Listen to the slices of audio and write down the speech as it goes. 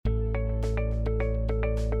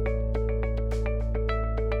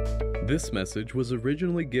This message was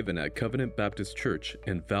originally given at Covenant Baptist Church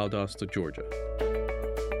in Valdosta, Georgia.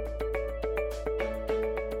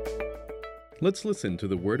 Let's listen to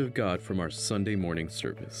the Word of God from our Sunday morning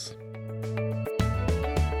service.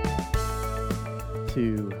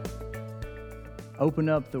 To open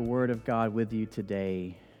up the Word of God with you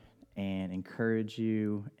today and encourage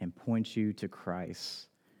you and point you to Christ.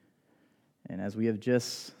 And as we have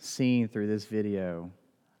just seen through this video,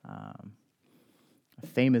 a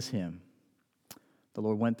famous hymn, the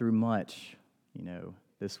Lord went through much,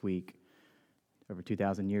 this week, over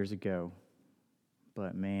 2,000 years ago.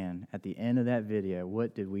 But man, at the end of that video,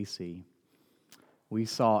 what did we see? We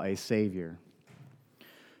saw a Savior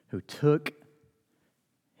who took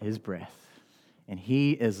his breath. And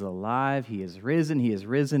he is alive, he is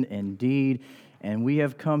risen indeed. And we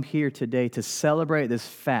have come here today to celebrate this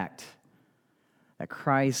fact that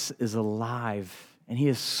Christ is alive. And he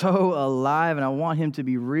is so alive, and I want him to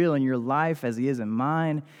be real in your life as he is in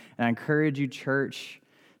mine. And I encourage you, church,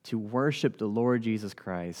 to worship the Lord Jesus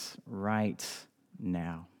Christ right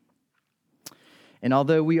now. And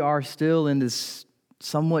although we are still in this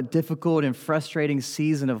somewhat difficult and frustrating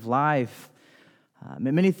season of life,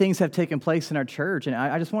 many things have taken place in our church, and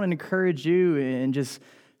I just want to encourage you and just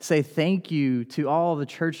say thank you to all the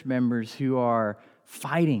church members who are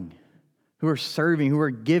fighting, who are serving, who are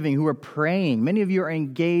giving, who are praying. Many of you are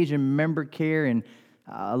engaged in member care, and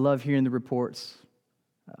I love hearing the reports.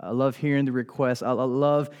 I love hearing the requests. I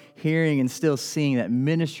love hearing and still seeing that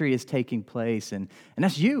ministry is taking place, and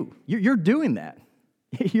that's you. You're doing that.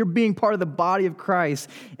 You're being part of the body of Christ,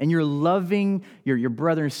 and you're loving your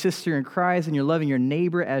brother and sister in Christ, and you're loving your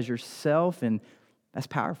neighbor as yourself, and that's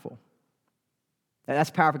powerful. That's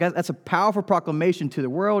powerful. That's a powerful proclamation to the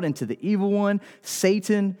world and to the evil one,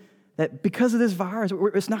 Satan, that because of this virus,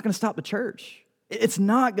 it's not going to stop the church. It's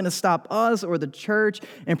not going to stop us or the church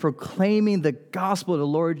in proclaiming the gospel of the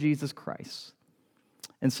Lord Jesus Christ.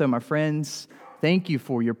 And so, my friends, thank you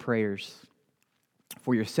for your prayers,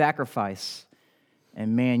 for your sacrifice,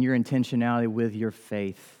 and man, your intentionality with your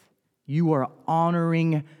faith. You are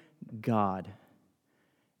honoring God.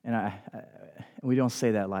 And we don't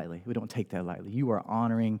say that lightly. We don't take that lightly. You are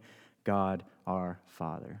honoring God, our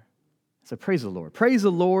Father. So praise the Lord. Praise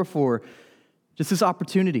the Lord for just this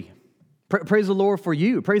opportunity. Praise the Lord for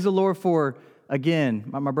you. Praise the Lord for, again,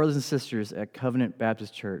 my brothers and sisters at Covenant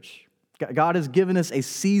Baptist Church. God has given us a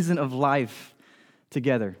season of life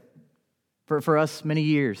together. For us, many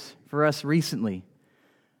years. For us, recently.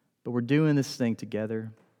 But we're doing this thing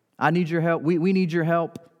together. I need your help. We need your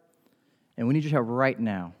help. And we need your help right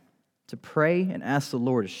now to pray and ask the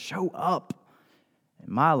Lord to show up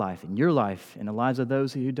in my life, in your life, in the lives of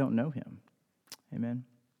those who don't know him. Amen.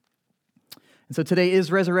 And so today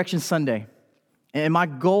is Resurrection Sunday. And my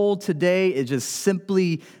goal today is just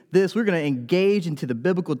simply this. We're going to engage into the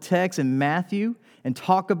biblical text in Matthew and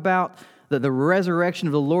talk about the resurrection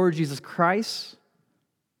of the Lord Jesus Christ.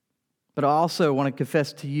 But I also want to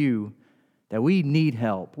confess to you that we need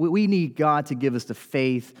help. We need God to give us the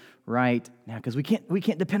faith right now, because we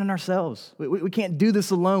can't depend on ourselves. We can't do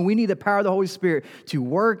this alone. We need the power of the Holy Spirit to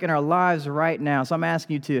work in our lives right now. So I'm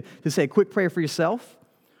asking you to say a quick prayer for yourself,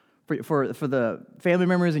 for the family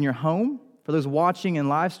members in your home, for those watching in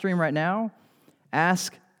live stream right now.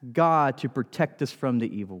 Ask God to protect us from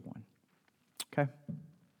the evil one. Okay?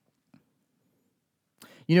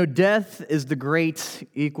 Death is the great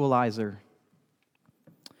equalizer.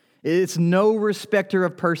 It's no respecter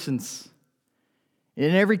of persons.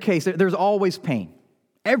 In every case, there's always pain.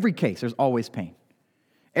 Every case, there's always pain.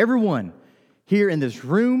 Everyone here in this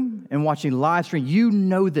room and watching live stream, you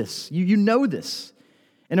know this. You know this.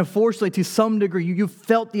 And unfortunately, to some degree, you've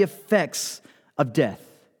felt the effects of death.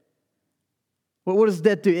 Well, what does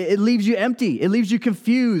death do? It leaves you empty. It leaves you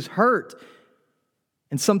confused, hurt,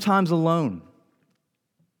 and sometimes alone.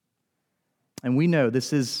 And we know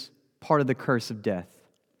this is part of the curse of death.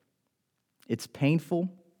 It's painful,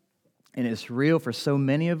 and it's real for so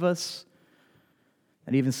many of us,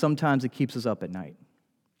 and even sometimes it keeps us up at night.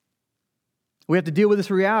 We have to deal with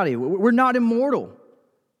this reality. We're not immortal.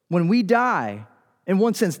 When we die, in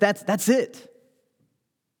one sense, that's it.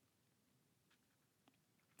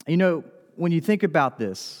 When you think about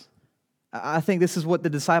this, I think this is what the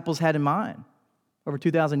disciples had in mind over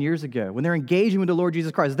 2,000 years ago. When they're engaging with the Lord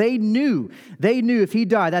Jesus Christ, they knew if he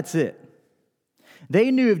died, that's it.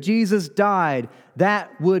 They knew if Jesus died,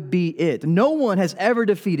 that would be it. No one has ever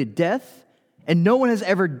defeated death, and no one has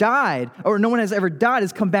ever died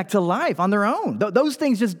has come back to life on their own. Those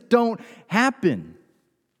things just don't happen.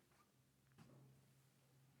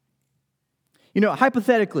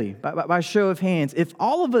 Hypothetically, by show of hands, if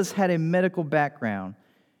all of us had a medical background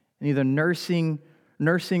in either nursing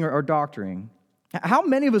or doctoring, how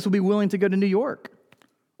many of us will be willing to go to New York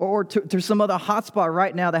or to some other hotspot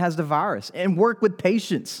right now that has the virus and work with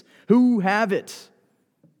patients who have it?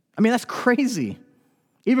 I mean, that's crazy.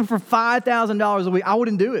 Even for $5,000 a week, I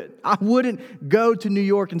wouldn't do it. I wouldn't go to New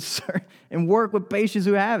York and work with patients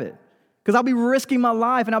who have it. Because I'll be risking my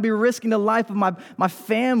life, and I'll be risking the life of my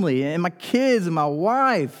family and my kids and my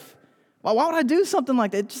wife. Why would I do something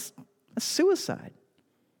like that? It's just a suicide.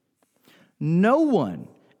 No one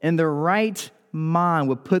in their right mind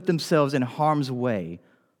would put themselves in harm's way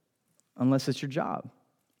unless it's your job.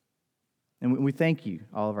 And we thank you,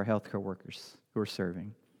 all of our healthcare workers who are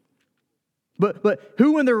serving. But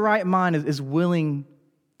who in their right mind is willing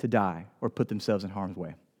to die or put themselves in harm's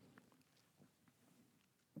way?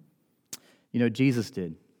 You know, Jesus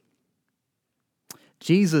did.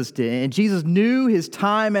 Jesus did. And Jesus knew his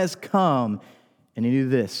time has come. And he knew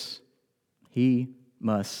this. He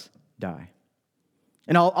must die.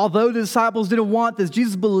 And although the disciples didn't want this,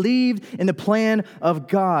 Jesus believed in the plan of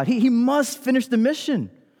God. He must finish the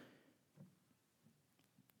mission.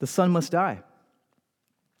 The Son must die.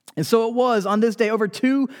 And so it was on this day over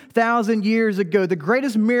 2,000 years ago, the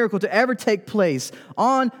greatest miracle to ever take place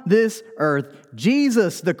on this earth.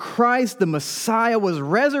 Jesus, the Christ, the Messiah, was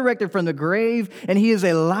resurrected from the grave, and he is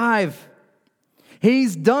alive.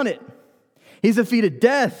 He's done it. He's defeated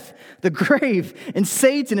death, the grave, and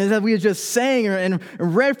Satan, as we were just saying and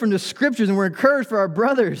read from the scriptures, and we're encouraged for our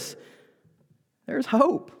brothers. There's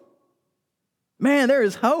hope. Man, there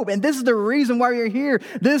is hope. And this is the reason why we're here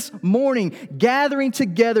this morning, gathering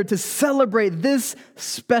together to celebrate this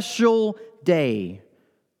special day,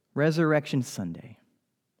 Resurrection Sunday.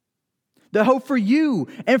 The hope for you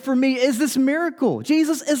and for me is this miracle.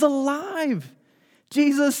 Jesus is alive.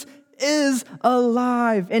 Jesus is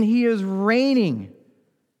alive, and he is reigning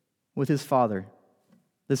with his Father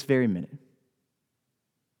this very minute.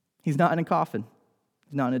 He's not in a coffin.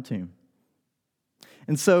 He's not in a tomb.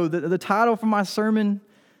 And so the title for my sermon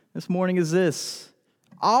this morning is this: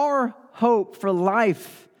 Our Hope for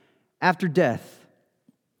Life After Death,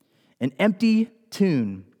 an Empty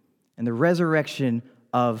Tomb and the Resurrection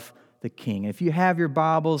of the King. If you have your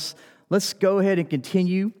Bibles, let's go ahead and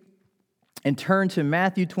continue and turn to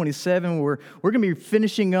Matthew 27, where we're going to be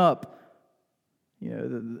finishing up,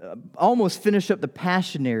 almost finish up the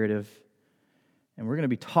Passion narrative. And we're going to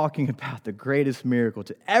be talking about the greatest miracle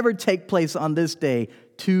to ever take place on this day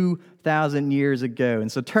 2,000 years ago.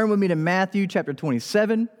 And so turn with me to Matthew chapter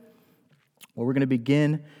 27, where we're going to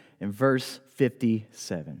begin in verse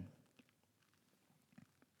 57.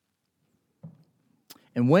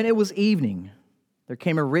 And when it was evening, there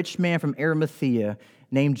came a rich man from Arimathea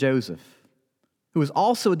named Joseph, who was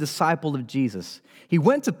also a disciple of Jesus. He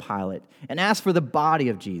went to Pilate and asked for the body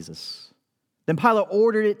of Jesus. Then Pilate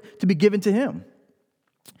ordered it to be given to him.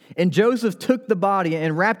 And Joseph took the body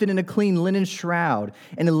and wrapped it in a clean linen shroud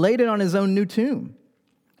and laid it on his own new tomb,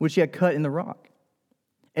 which he had cut in the rock.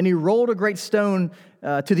 And he rolled a great stone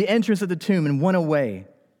to the entrance of the tomb and went away.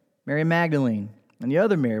 Mary Magdalene and the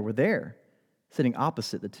other Mary were there, sitting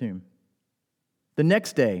opposite the tomb. The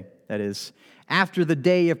next day, that is, after the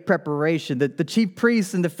day of preparation, the chief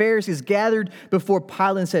priests and the Pharisees gathered before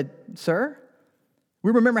Pilate and said, "Sir,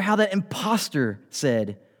 we remember how that impostor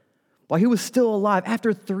said, while he was still alive,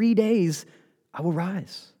 after 3 days, I will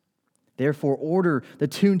rise. Therefore, order the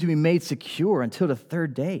tomb to be made secure until the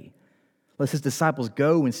third day, lest his disciples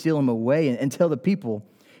go and steal him away and tell the people,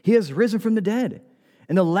 he has risen from the dead,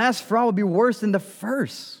 and the last fraud will be worse than the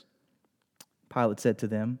first." Pilate said to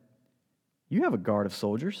them, "You have a guard of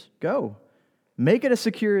soldiers. Go, make it as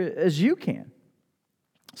secure as you can."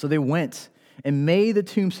 So they went and made the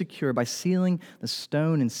tomb secure by sealing the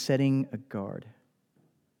stone and setting a guard.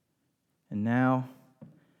 And now,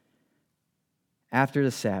 after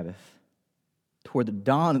the Sabbath, toward the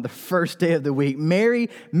dawn of the first day of the week, Mary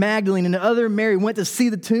Magdalene and the other Mary went to see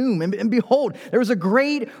the tomb. And behold, there was a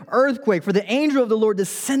great earthquake, for the angel of the Lord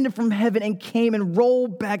descended from heaven and came and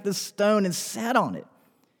rolled back the stone and sat on it.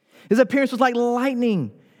 His appearance was like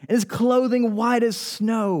lightning, and his clothing white as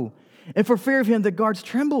snow. And for fear of him, the guards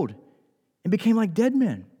trembled and became like dead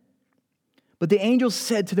men. But the angel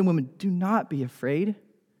said to the women, "Do not be afraid,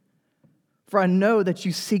 for I know that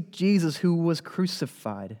you seek Jesus who was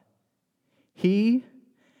crucified. He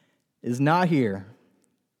is not here,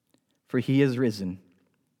 for he is risen.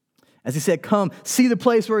 As he said, come, see the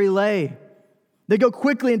place where he lay." They go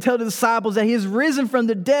quickly and tell the disciples that he is risen from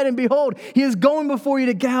the dead, and behold, he is going before you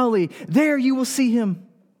to Galilee. There you will see him.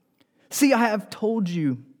 See, I have told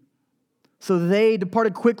you. So they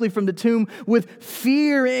departed quickly from the tomb with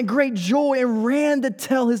fear and great joy and ran to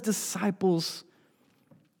tell his disciples.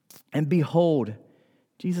 And behold,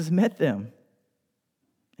 Jesus met them.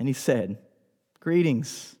 And he said,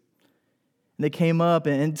 greetings. And they came up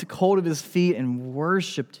and took hold of his feet and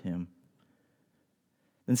worshiped him.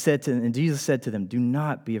 And Jesus said to them, do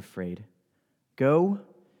not be afraid. Go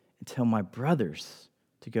and tell my brothers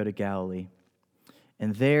to go to Galilee,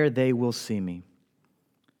 and there they will see me.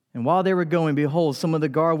 And while they were going, behold, some of the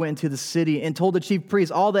guard went into the city and told the chief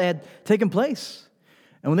priests all that had taken place.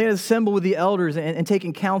 And when they had assembled with the elders and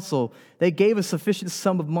taken counsel, they gave a sufficient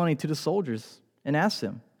sum of money to the soldiers and asked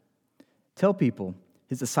them, tell people,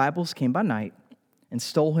 his disciples came by night and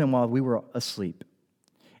stole him while we were asleep.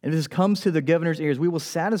 And if this comes to the governor's ears, we will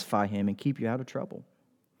satisfy him and keep you out of trouble.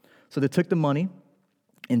 So they took the money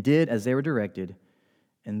and did as they were directed.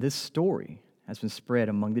 And this story has been spread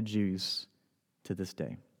among the Jews to this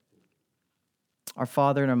day. Our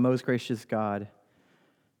Father and our most gracious God,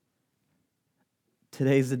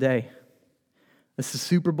 today's the day. This is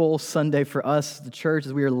Super Bowl Sunday for us, the church,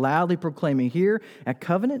 as we are loudly proclaiming here at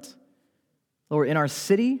Covenant, Lord, in our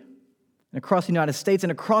city, and across the United States,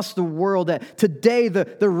 and across the world, that today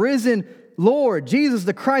the risen Lord, Jesus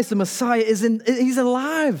the Christ, the Messiah, he's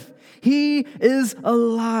alive. He is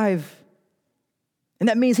alive. And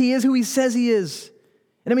that means he is who he says he is.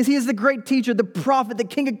 And that means he is the great teacher, the prophet, the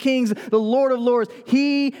King of Kings, the Lord of Lords.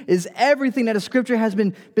 He is everything that the Scripture has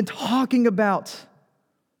been talking about.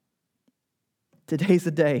 Today's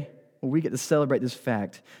the day where we get to celebrate this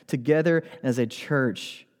fact together as a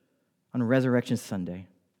church on Resurrection Sunday.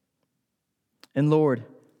 And Lord,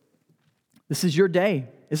 this is your day.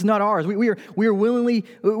 It's not ours. We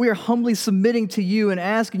are humbly submitting to you and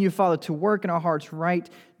asking you, Father, to work in our hearts right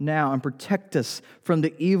now and protect us from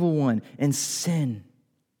the evil one and sin.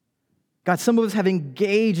 God, some of us have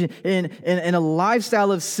engaged in a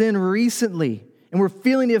lifestyle of sin recently, and we're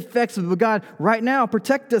feeling the effects of it. But God, right now,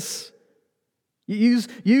 protect us. Use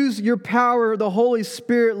your power, the Holy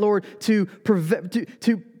Spirit, Lord, to prevent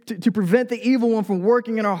the evil one from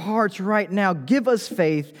working in our hearts right now. Give us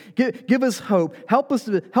faith. Give us hope. Help us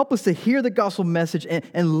to hear the gospel message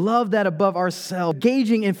and love that above ourselves.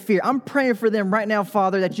 Engaging in fear. I'm praying for them right now,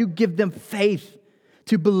 Father, that you give them faith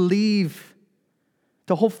to believe,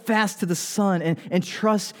 to hold fast to the Son and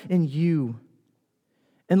trust in you.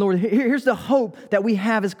 And Lord, here's the hope that we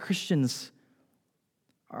have as Christians.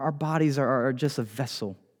 Our bodies are just a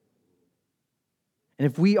vessel. And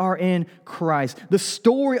if we are in Christ, the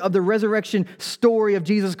story of the resurrection story of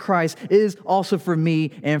Jesus Christ is also for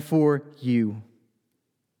me and for you.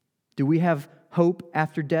 Do we have hope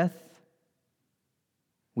after death?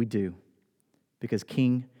 We do, because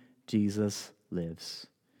King Jesus lives.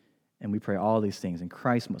 And we pray all these things in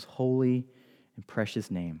Christ's most holy and precious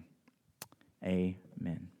name.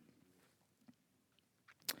 Amen.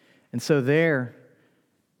 And so there,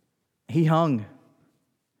 he hung.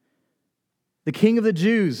 The King of the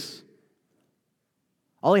Jews.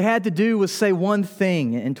 All he had to do was say one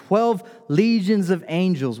thing, and 12 legions of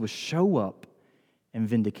angels would show up and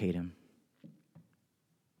vindicate him.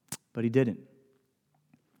 But he didn't.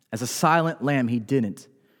 As a silent lamb, he didn't.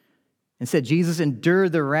 Instead, Jesus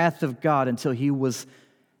endured the wrath of God until he was,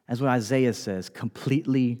 as what Isaiah says,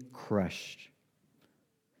 completely crushed.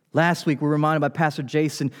 Last week, we were reminded by Pastor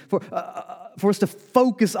Jason for us to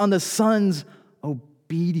focus on the Son's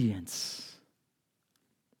obedience.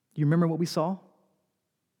 Do you remember what we saw?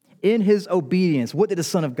 In his obedience, what did the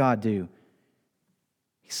Son of God do?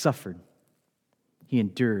 He suffered. He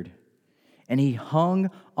endured. And he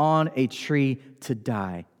hung on a tree to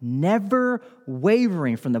die, never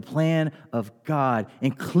wavering from the plan of God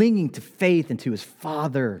and clinging to faith and to his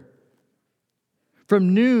Father.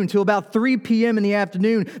 From noon till about 3 p.m. in the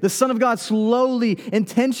afternoon, the Son of God slowly,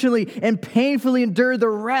 intentionally, and painfully endured the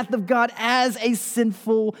wrath of God as a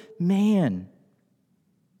sinful man.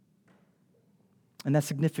 And that's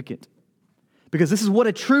significant, because this is what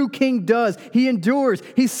a true king does. He endures,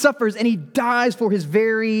 he suffers, and he dies for his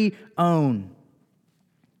very own.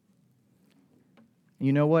 And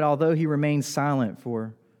you know what? Although he remains silent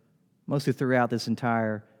for mostly throughout this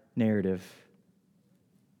entire narrative,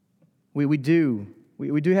 we do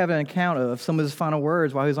have an account of some of his final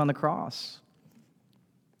words while he was on the cross.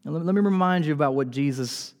 And let me remind you about what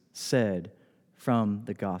Jesus said from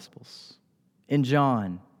the Gospels. In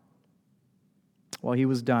John, while he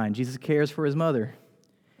was dying, Jesus cares for his mother.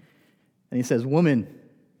 And he says, "Woman,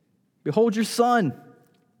 behold your son."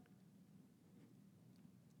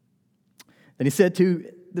 Then he said to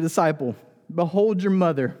the disciple, "Behold your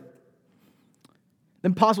mother."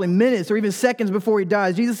 Then possibly minutes or even seconds before he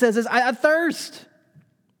dies, Jesus says this, I thirst.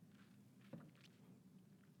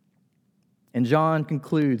 And John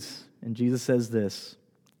concludes, and Jesus says this,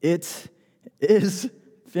 "It is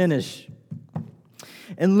Finish.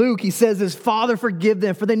 In Luke, he says this, Father, forgive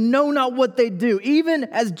them, for they know not what they do. Even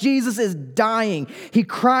as Jesus is dying, he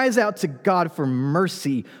cries out to God for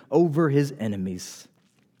mercy over his enemies.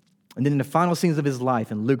 And then in the final scenes of his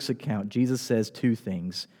life, in Luke's account, Jesus says two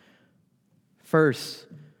things. First,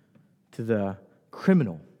 to the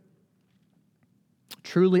criminal,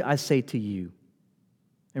 truly I say to you,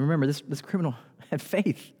 and remember, this criminal had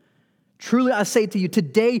faith. Truly I say to you,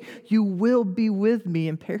 today you will be with me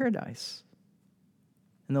in paradise.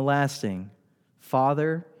 And the last thing,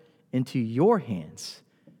 Father, into your hands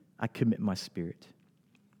I commit my spirit.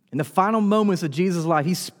 In the final moments of Jesus' life,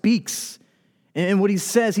 he speaks. And what he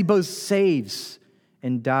says, he both saves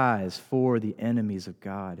and dies for the enemies of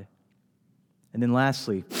God. And then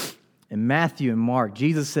lastly, in Matthew and Mark,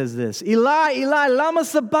 Jesus says this, Eli, Eli, lama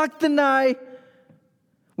sabachthani,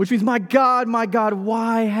 which means, my God,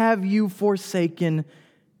 why have you forsaken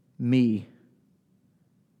me?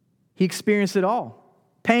 He experienced it all.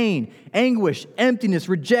 Pain, anguish, emptiness,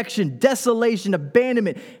 rejection, desolation,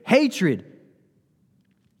 abandonment, hatred,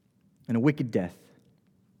 and a wicked death.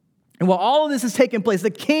 And while all of this is taking place, the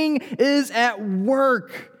King is at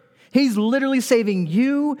work. He's literally saving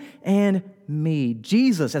you and me.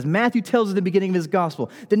 Jesus, as Matthew tells us at the beginning of his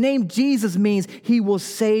gospel, the name Jesus means he will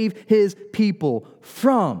save his people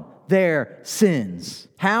from their sins.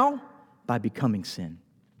 How? By becoming sin.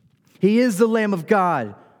 He is the Lamb of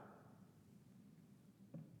God.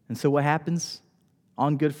 And so what happens?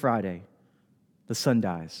 On Good Friday, the sun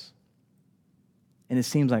dies. And it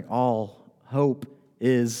seems like all hope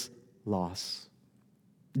is lost.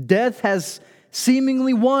 Death has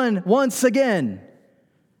seemingly won once again.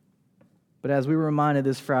 But as we were reminded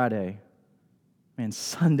this Friday, man,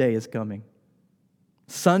 Sunday is coming.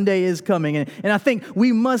 Sunday is coming. And I think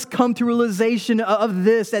we must come to realization of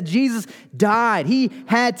this, that Jesus died. He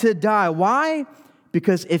had to die. Why?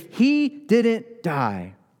 Because if he didn't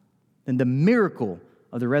die, then the miracle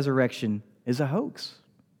of the resurrection is a hoax.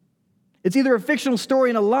 It's either a fictional story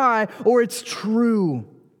and a lie, or it's true.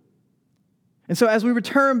 And so as we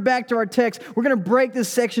return back to our text, we're going to break this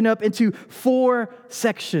section up into 4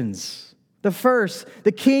 sections. The first,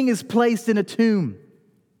 the king is placed in a tomb.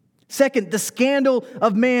 Second, the scandal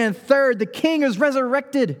of man. Third, the king is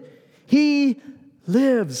resurrected. He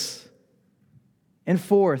lives. And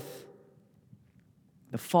fourth,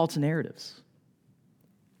 the false narratives.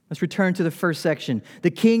 Let's return to the first section.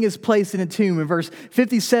 The king is placed in a tomb in verse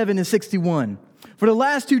 57 and 61. For the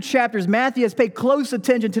last 2 chapters, Matthew has paid close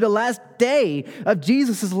attention to the last day of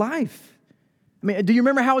Jesus' life. I mean, do you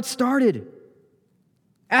remember how it started?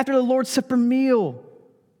 After the Lord's Supper meal,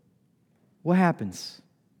 what happens?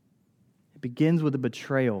 It begins with a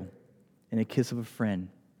betrayal and a kiss of a friend.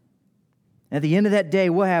 And at the end of that day,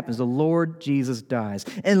 what happens? The Lord Jesus dies.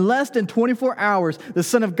 In less than 24 hours, the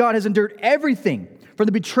Son of God has endured everything from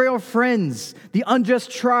the betrayal of friends, the unjust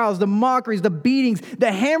trials, the mockeries, the beatings,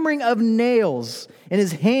 the hammering of nails in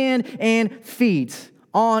his hand and feet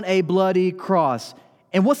on a bloody cross.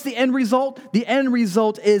 And what's the end result? The end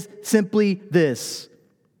result is simply this.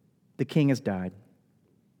 The king has died.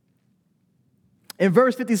 In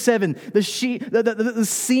verse 57, the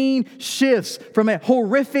scene shifts from a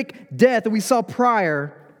horrific death that we saw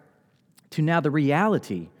prior to now the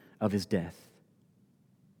reality of his death.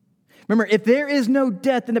 Remember, if there is no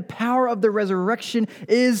death, then the power of the resurrection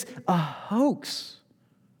is a hoax.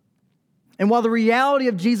 And while the reality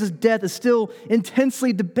of Jesus' death is still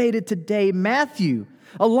intensely debated today, Matthew,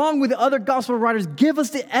 along with the other gospel writers, give us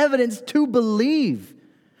the evidence to believe.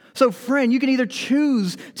 So, friend, you can either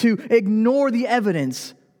choose to ignore the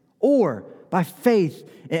evidence, or by faith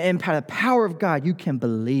and by the power of God, you can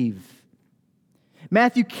believe.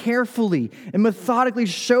 Matthew carefully and methodically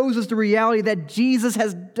shows us the reality that Jesus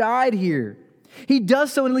has died here. He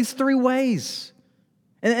does so in at least 3 ways.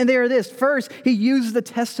 And they are this. First, he uses the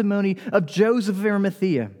testimony of Joseph of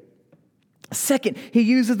Arimathea. Second, he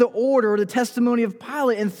uses the order or the testimony of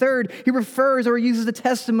Pilate. And third, he refers or uses the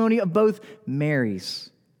testimony of both Marys.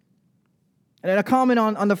 And a comment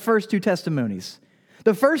on the first 2 testimonies.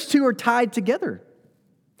 The first 2 are tied together.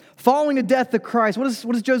 Following the death of Christ, what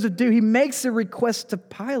does Joseph do? He makes a request to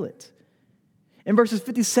Pilate. In verses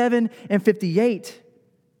 57 and 58,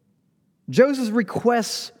 Joseph's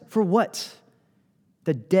requests for what?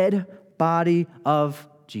 The dead body of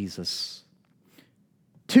Jesus.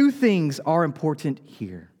 2 things are important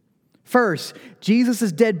here. First,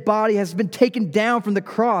 Jesus' dead body has been taken down from the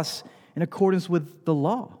cross in accordance with the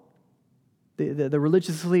law. The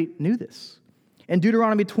religious elite knew this. In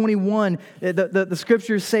Deuteronomy 21, the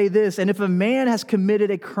scriptures say this, and if a man has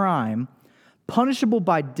committed a crime punishable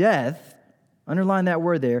by death, underline that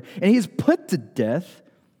word there, and he is put to death,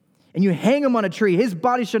 and you hang him on a tree, his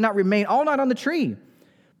body shall not remain all night on the tree,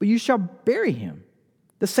 but you shall bury him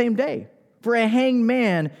the same day. For a hanged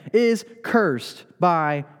man is cursed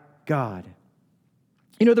by God.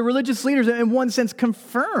 You know, the religious leaders, in one sense,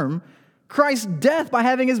 confirm Christ's death by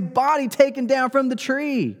having his body taken down from the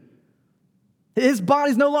tree. His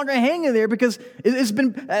body's no longer hanging there because it's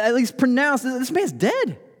been at least pronounced that this man's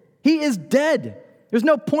dead. He is dead. There's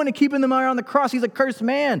no point in keeping him on the cross. He's a cursed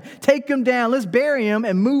man. Take him down. Let's bury him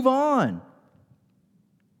and move on.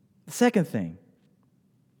 The second thing,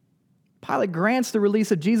 Pilate grants the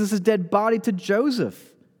release of Jesus' dead body to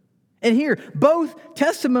Joseph. And here, both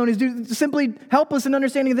testimonies do simply help us in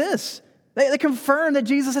understanding this. They confirm that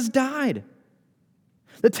Jesus has died.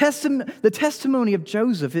 The testimony of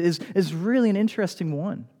Joseph is really an interesting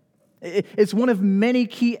one. It's one of many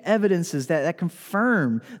key evidences that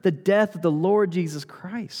confirm the death of the Lord Jesus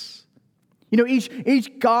Christ. You know,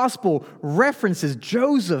 each gospel references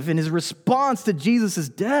Joseph in his response to Jesus'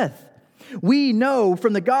 death. We know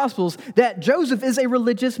from the Gospels that Joseph is a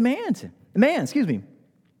religious man.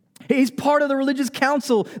 He's part of the religious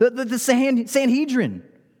council, the Sanhedrin.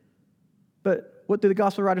 But what do the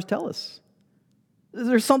Gospel writers tell us?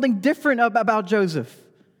 There's something different about Joseph.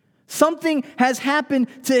 Something has happened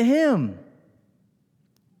to him.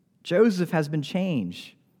 Joseph has been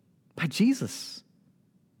changed by Jesus.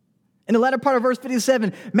 In the latter part of verse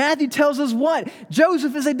 57, Matthew tells us what?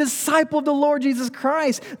 Joseph is a disciple of the Lord Jesus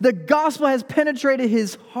Christ. The gospel has penetrated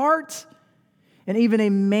his heart, and even a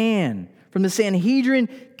man from the Sanhedrin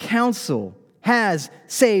council has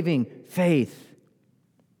saving faith.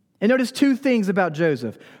 And notice two things about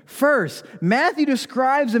Joseph. First, Matthew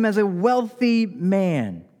describes him as a wealthy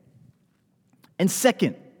man. And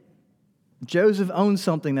second, Joseph owns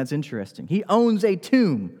something that's interesting. He owns a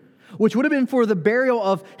tomb, which would have been for the burial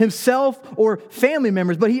of himself or family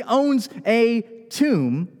members, but he owns a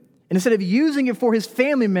tomb, and instead of using it for his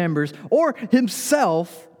family members or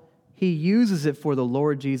himself, he uses it for the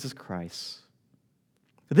Lord Jesus Christ.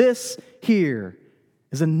 This here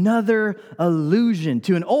is another allusion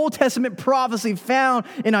to an Old Testament prophecy found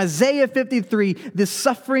in Isaiah 53, the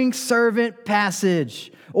suffering servant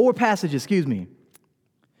passage. You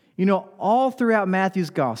know, all throughout Matthew's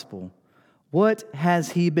gospel, what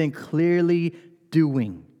has he been clearly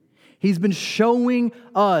doing? He's been showing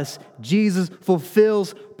us Jesus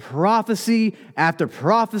fulfills prophecy after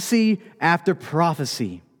prophecy after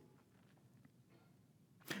prophecy.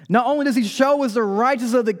 Not only does he show us the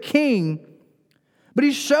righteousness of the King, but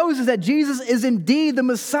he shows us that Jesus is indeed the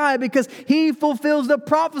Messiah because he fulfills the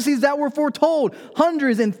prophecies that were foretold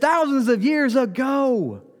hundreds and thousands of years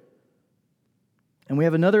ago. And we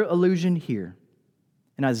have another allusion here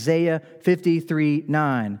in Isaiah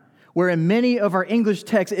 53:9, where in many of our English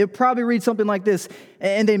texts, it probably reads something like this: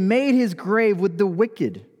 "And they made his grave with the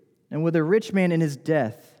wicked and with a rich man in his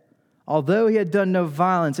death, although he had done no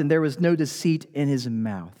violence and there was no deceit in his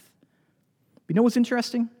mouth." You know what's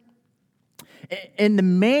interesting? In the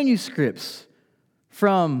manuscripts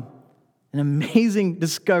from an amazing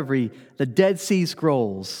discovery, the Dead Sea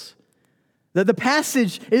Scrolls, the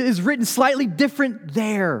passage is written slightly different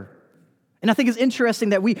there. And I think it's interesting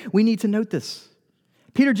that we need to note this.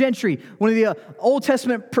 Peter Gentry, one of the Old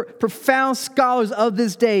Testament profound scholars of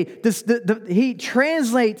this day, he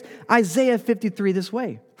translates Isaiah 53 this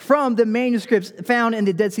way. From the manuscripts found in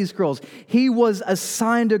the Dead Sea Scrolls, he was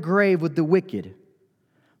assigned a grave with the wicked,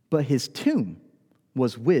 but his tomb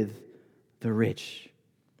was with the rich.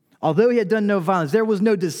 Although he had done no violence, there was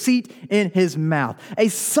no deceit in his mouth. A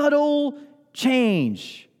subtle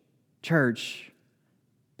change, church.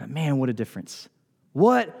 But man, what a difference.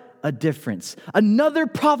 What a difference. Another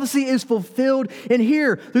prophecy is fulfilled in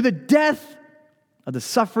here through the death of the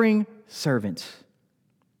suffering servant.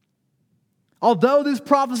 Although this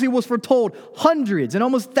prophecy was foretold hundreds and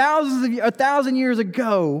almost a thousand years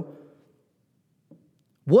ago,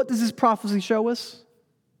 what does this prophecy show us?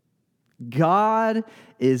 God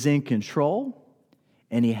is in control,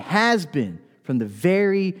 and he has been from the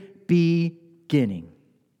very beginning.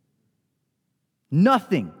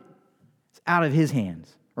 Nothing is out of his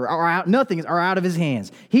hands. Nothing is out of his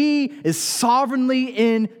hands. He is sovereignly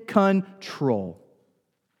in control.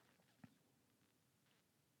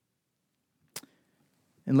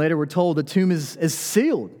 And later we're told the tomb is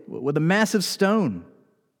sealed with a massive stone.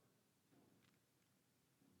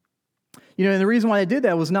 You know, and the reason why they did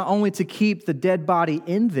that was not only to keep the dead body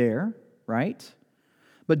in there, right?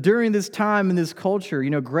 But during this time in this culture, you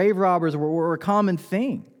know, grave robbers were a common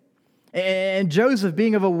thing. And Joseph,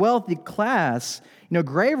 being of a wealthy class,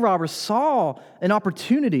 grave robbers saw an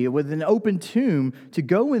opportunity with an open tomb to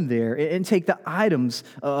go in there and take the items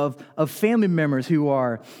of family members who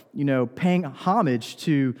are, paying homage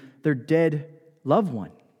to their dead loved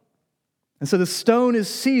one. And so the stone is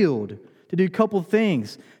sealed to do a couple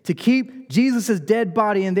things: to keep Jesus' dead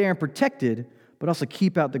body in there and protected, but also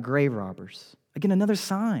keep out the grave robbers. Again, another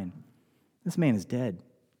sign. This man is dead.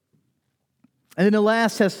 And then the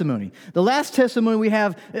last testimony we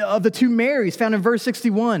have of the two Marys found in verse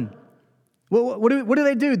 61. What do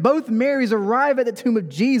they do? Both Marys arrive at the tomb of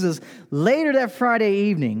Jesus later that Friday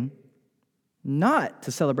evening, not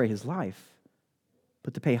to celebrate his life,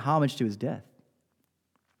 but to pay homage to his death.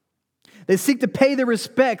 They seek to pay their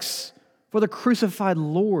respects for the crucified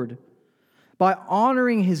Lord by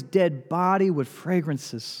honoring his dead body with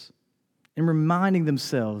fragrances and reminding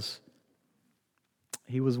themselves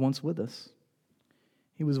he was once with us.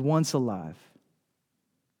 He was once alive.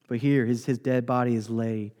 But here, his dead body is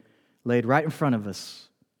laid right in front of us.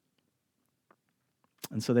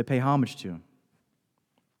 And so they pay homage to him.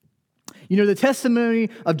 The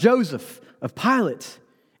testimony of Joseph, of Pilate,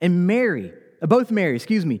 and Mary, both Mary,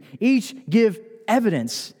 each give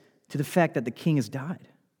evidence to the fact that the king has died.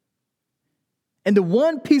 And the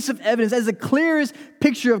one piece of evidence, as the clearest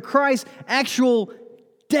picture of Christ's actual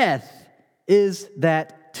death, is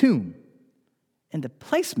that tomb and the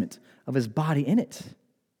placement of his body in it.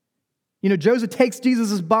 Joseph takes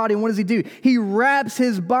Jesus' body, and what does he do? He wraps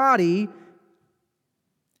his body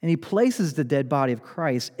and he places the dead body of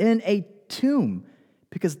Christ in a tomb,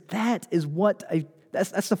 because that is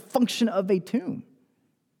that's the function of a tomb.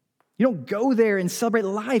 You don't go there and celebrate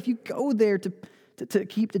life. You go there to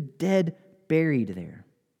keep the dead buried there.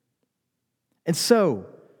 And so,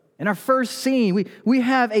 in our first scene, we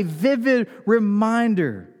have a vivid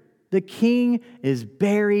reminder. The king is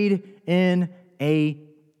buried in a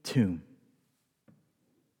tomb.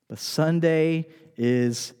 But Sunday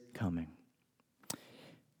is coming.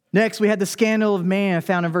 Next, we had the scandal of man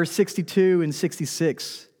found in verse 62 and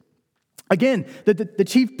 66. Again, the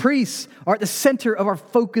chief priests are at the center of our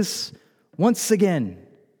focus once again.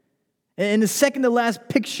 In the second to last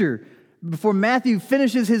picture, before Matthew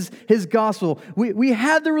finishes his gospel, we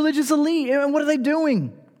have the religious elite. And what are they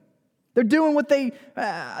doing? They're doing what they've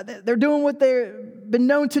been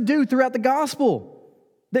known to do throughout the gospel.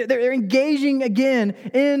 They're engaging again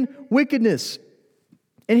in wickedness.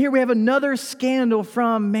 And here we have another scandal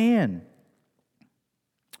from man.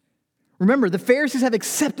 Remember, the Pharisees have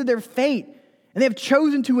accepted their fate, and they have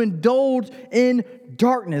chosen to indulge in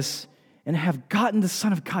darkness and have gotten the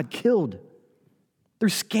Son of God killed. Through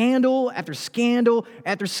scandal after scandal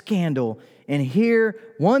after scandal. And here,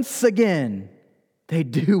 once again, they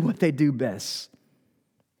do what they do best.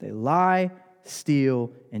 They lie,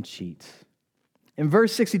 steal, and cheat. In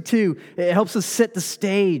verse 62, it helps us set the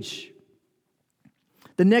stage.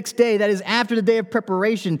 The next day, that is after the day of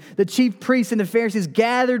preparation, the chief priests and the Pharisees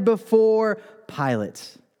gathered before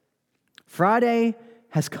Pilate. Friday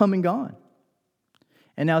has come and gone.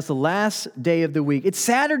 And now it's the last day of the week. It's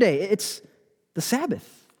Saturday. It's the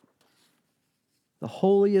Sabbath, the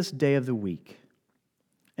holiest day of the week.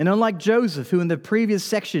 And unlike Joseph, who in the previous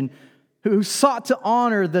section, who sought to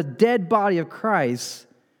honor the dead body of Christ,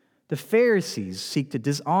 the Pharisees seek to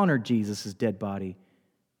dishonor Jesus' dead body,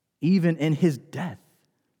 even in his death.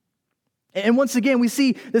 And once again, we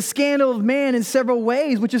see the scandal of man in several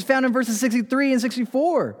ways, which is found in verses 63 and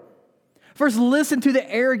 64. First, listen to the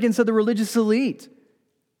arrogance of the religious elite.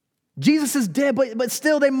 Jesus is dead, but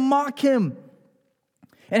still they mock him.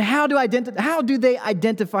 And how do they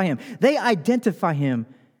identify him? They identify him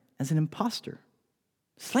as an imposter,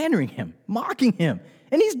 slandering him, mocking him.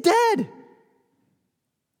 And he's dead.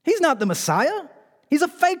 He's not the Messiah. He's a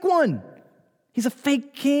fake one. He's a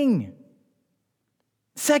fake king.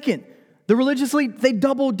 Second, the religious elite, they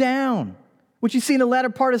double down, which you see in the latter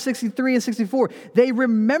part of 63 and 64. They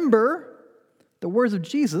remember the words of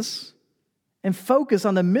Jesus and focus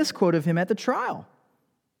on the misquote of him at the trial.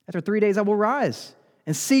 After 3 days I will rise,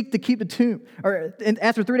 and seek to keep the tomb, and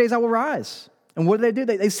after 3 days I will rise. And what do?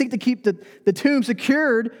 They seek to keep the tomb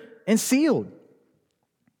secured and sealed.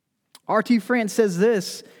 R.T. France says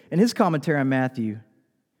this in his commentary on Matthew.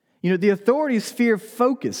 The authorities fear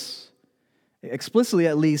focus, explicitly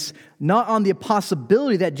at least, not on the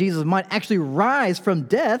possibility that Jesus might actually rise from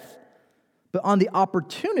death, but on the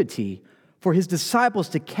opportunity for his disciples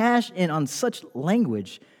to cash in on such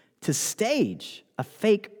language to stage a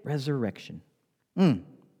fake resurrection.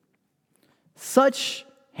 Such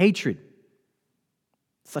hatred,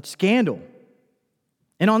 such scandal,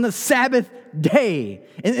 And on the Sabbath day,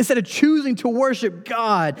 instead of choosing to worship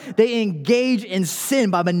God, they engage in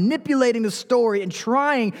sin by manipulating the story and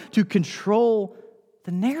trying to control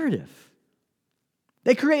the narrative.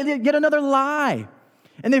 They create yet another lie.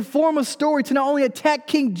 And they form a story to not only attack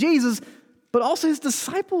King Jesus, but also his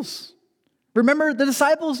disciples. Remember the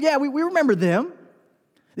disciples? Yeah, we remember them.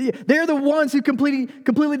 They're the ones who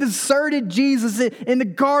completely deserted Jesus in the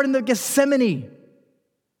Garden of Gethsemane.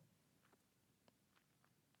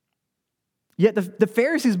 Yet the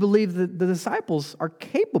Pharisees believe that the disciples are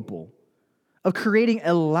capable of creating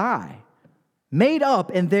a lie made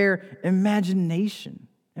up in their imagination.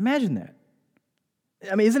 Imagine that.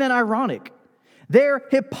 I mean, isn't that ironic? Their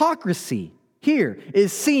hypocrisy here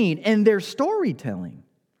is seen in their storytelling.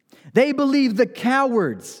 They believe the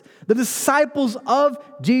cowards, the disciples of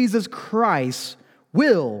Jesus Christ,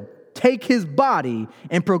 will take his body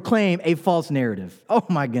and proclaim a false narrative. Oh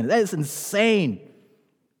my goodness, that is insane.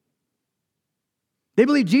 They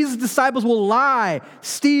believe Jesus' disciples will lie,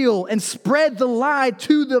 steal, and spread the lie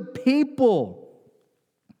to the people.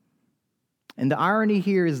 And the irony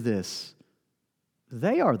here is this: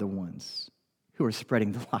 they are the ones who are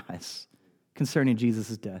spreading the lies concerning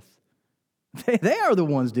Jesus' death. They are the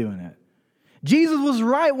ones doing it. Jesus was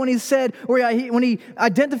right when he said, when he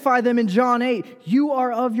identified them in John 8, you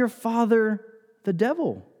are of your father, the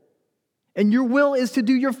devil, and your will is to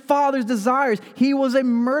do your father's desires. He was a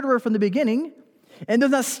murderer from the beginning and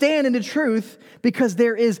does not stand in the truth because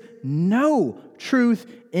there is no truth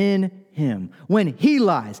in him. When he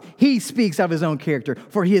lies, he speaks of his own character,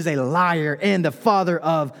 for he is a liar and the father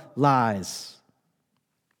of lies.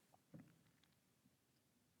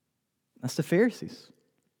 That's the Pharisees.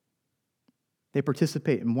 They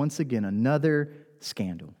participate in, once again, another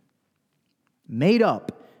scandal made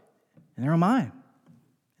up in their own mind,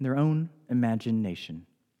 in their own imagination.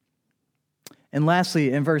 And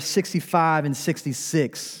lastly, in verse 65 and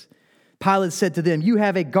 66, Pilate said to them, you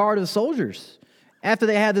have a guard of soldiers. After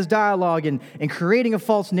they had this dialogue and creating a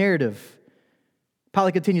false narrative,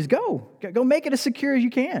 Pilate continues, go make it as secure as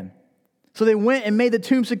you can. So they went and made the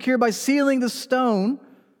tomb secure by sealing the stone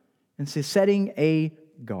and setting a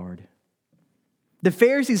guard. The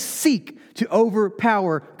Pharisees seek to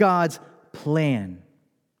overpower God's plan.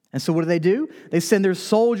 And so what do? They send their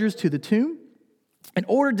soldiers to the tomb in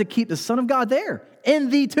order to keep the Son of God there in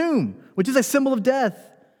the tomb, which is a symbol of death.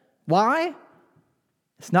 Why?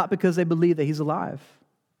 It's not because they believe that he's alive,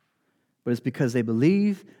 but it's because they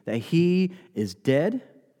believe that he is dead.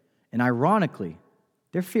 And ironically,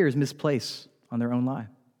 their fear is misplaced on their own lie.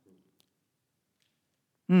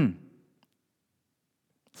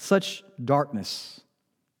 Such darkness,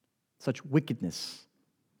 such wickedness,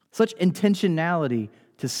 such intentionality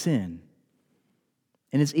to sin.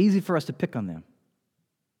 And it's easy for us to pick on them.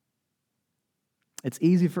 It's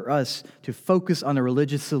easy for us to focus on the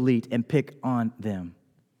religious elite and pick on them.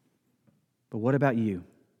 But what about you?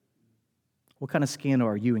 What kind of scandal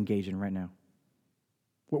are you engaged in right now?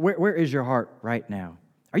 Where is your heart right now?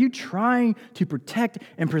 Are you trying to protect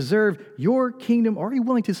and preserve your kingdom, or are you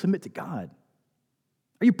willing to submit to God?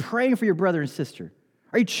 Are you praying for your brother and sister?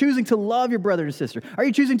 Are you choosing to love your brother and sister? Are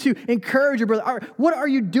you choosing to encourage your brother? What are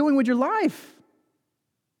you doing with your life?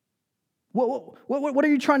 What are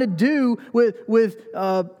you trying to do with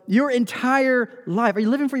your entire life? Are you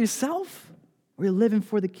living for yourself, or are you living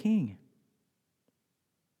for the King?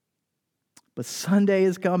 But Sunday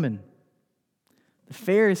is coming. The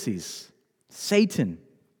Pharisees, Satan,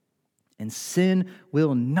 and sin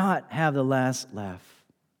will not have the last laugh.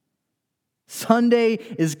 Sunday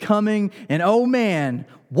is coming, and oh man,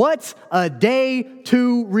 what a day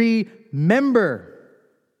to remember.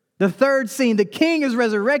 The third scene, the King is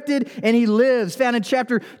resurrected and he lives, found in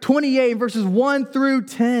chapter 28, verses 1 through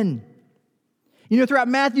 10. You know, throughout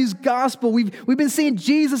Matthew's gospel, we've been seeing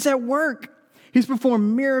Jesus at work. He's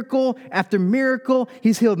performed miracle after miracle.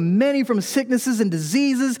 He's healed many from sicknesses and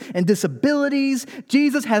diseases and disabilities.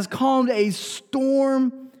 Jesus has calmed a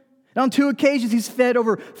storm. And on 2 occasions, he's fed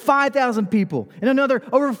over 5,000 people, and another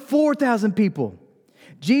over 4,000 people.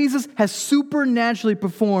 Jesus has supernaturally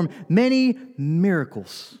performed many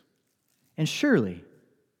miracles. And surely,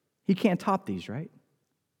 he can't top these, right?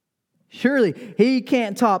 Surely, he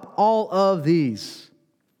can't top all of these.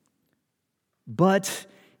 But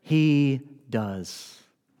he does.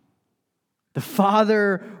 The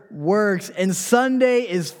Father works, and Sunday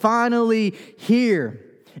is finally here.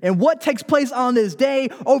 And what takes place on this day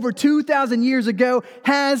over 2,000 years ago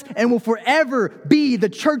has and will forever be the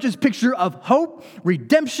church's picture of hope,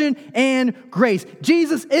 redemption, and grace.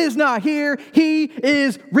 Jesus is not here. He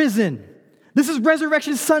is risen. This is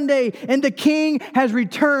Resurrection Sunday, and the King has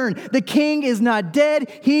returned. The King is not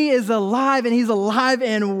dead. He is alive, and he's alive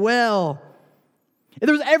and well. If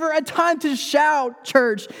there was ever a time to shout,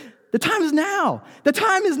 church, the time is now. The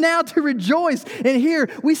time is now to rejoice. And here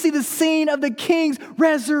we see the scene of the King's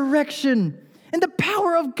resurrection and the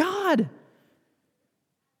power of God.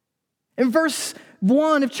 In verse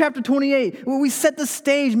 1 of chapter 28, where we set the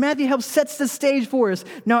stage, Matthew helps sets the stage for us.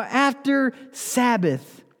 Now, after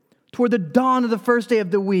Sabbath, toward the dawn of the first day of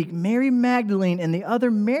the week, Mary Magdalene and the other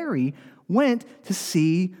Mary went to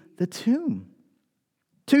see the tomb.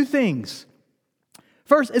 Two things.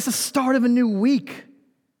 First, it's the start of a new week.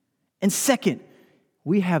 And second,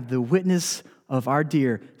 we have the witness of our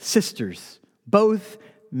dear sisters, both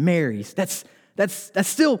Marys. That's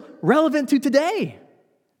still relevant to today.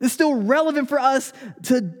 It's still relevant for us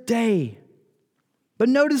today. But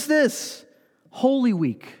notice this, Holy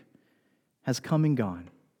Week has come and gone.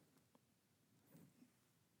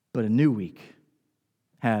 But a new week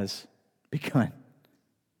has begun.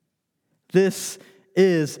 This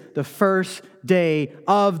is the first day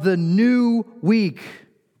of the new week.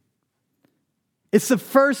 It's the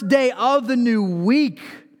first day of the new week.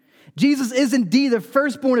 Jesus is indeed the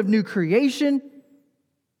firstborn of new creation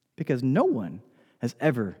because no one has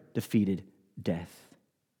ever defeated death.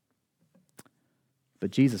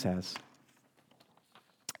 But Jesus has.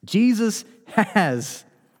 Jesus has.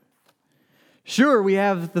 Sure, we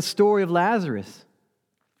have the story of Lazarus.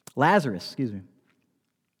 But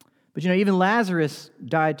even Lazarus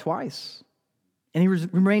died twice. And he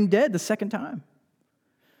remained dead the second time.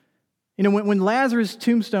 When Lazarus'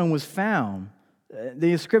 tombstone was found,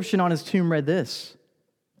 the inscription on his tomb read this: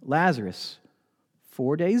 Lazarus,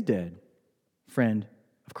 4 days dead, friend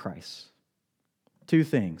of Christ. Two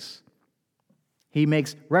things. He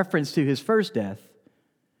makes reference to his first death,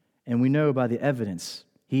 and we know by the evidence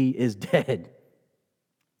he is dead.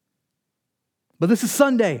 But this is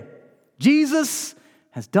Sunday. Jesus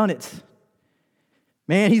has done it.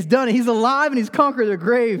 Man, he's done it. He's alive and he's conquered the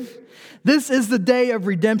grave. This is the day of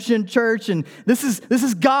redemption, church, and this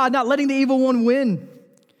is God not letting the evil one win.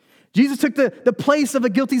 Jesus took the place of a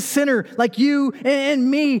guilty sinner like you and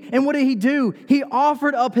me, and what did he do? He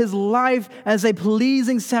offered up his life as a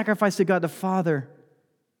pleasing sacrifice to God the Father.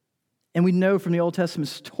 And we know from the Old Testament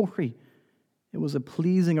story, it was a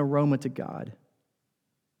pleasing aroma to God.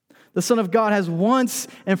 The Son of God has once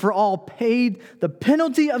and for all paid the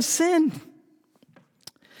penalty of sin.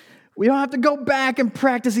 We don't have to go back and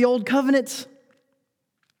practice the old covenants.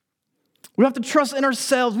 We don't have to trust in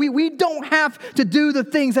ourselves. We don't have to do the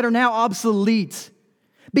things that are now obsolete.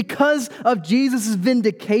 Because of Jesus'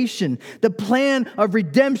 vindication, the plan of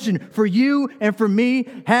redemption for you and for me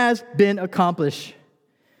has been accomplished.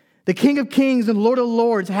 The King of Kings and Lord of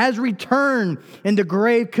Lords has returned, and the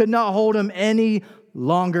grave could not hold him any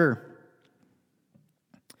longer.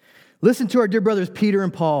 Listen to our dear brothers Peter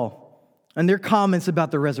and Paul and their comments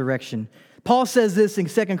about the resurrection. Paul says this in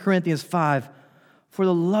 2 Corinthians 5, "For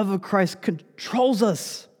the love of Christ controls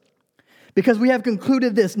us, because we have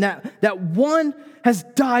concluded this, now that one has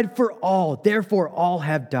died for all, therefore all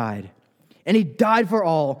have died. And he died for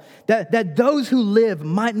all, that those who live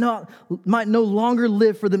might no longer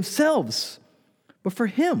live for themselves, but for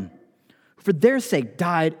him, who for their sake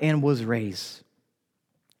died and was raised."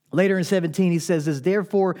 Later in 17, he says this,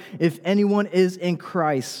 "Therefore, if anyone is in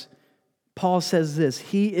Christ," Paul says this,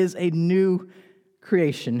 "he is a new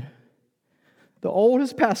creation. The old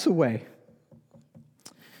has passed away.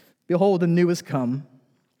 Behold, the new has come."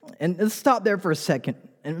 And let's stop there for a second.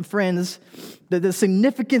 And friends, the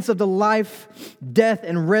significance of the life, death,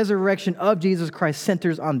 and resurrection of Jesus Christ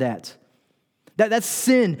centers on that. That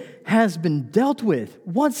sin has been dealt with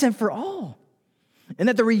once and for all. And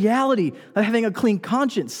that the reality of having a clean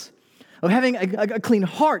conscience, of having a clean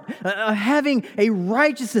heart, of having a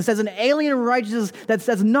righteousness as an alien righteousness that's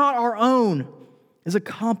not our own, is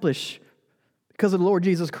accomplished because of the Lord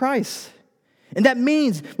Jesus Christ. And that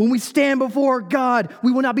means when we stand before God,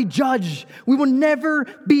 we will not be judged. We will never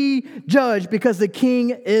be judged because the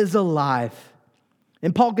King is alive.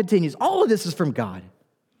 And Paul continues, all of this is from God,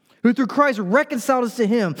 who through Christ reconciled us to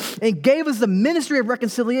him and gave us the ministry of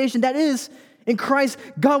reconciliation. That is, in Christ,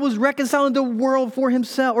 God was reconciling the world for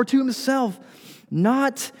himself or to himself,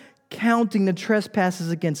 not counting the trespasses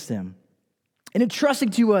against them, and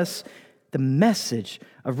entrusting to us the message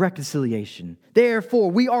of reconciliation.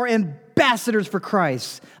 Therefore, we are ambassadors for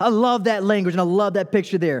Christ. I love that language and I love that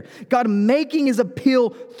picture there. God making his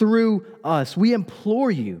appeal through us. We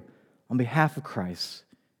implore you on behalf of Christ,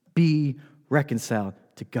 be reconciled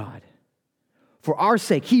to God. For our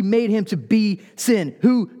sake, he made him to be sin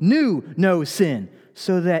who knew no sin,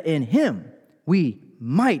 so that in him we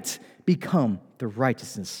might become the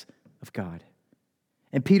righteousness of God.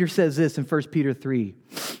 And Peter says this in 1 Peter 3,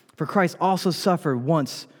 for Christ also suffered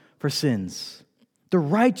once for sins, the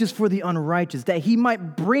righteous for the unrighteous, that he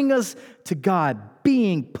might bring us to God,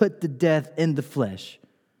 being put to death in the flesh,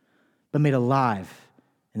 but made alive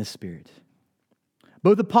in the Spirit.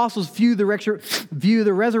 Both apostles view the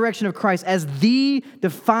resurrection of Christ as the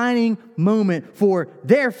defining moment for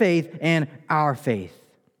their faith and our faith.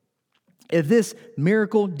 If this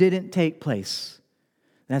miracle didn't take place,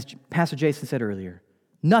 as Pastor Jason said earlier,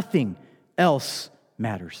 nothing else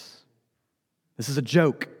matters. This is a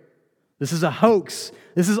joke. This is a hoax.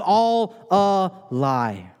 This is all a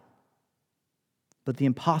lie. But the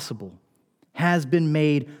impossible has been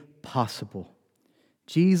made possible.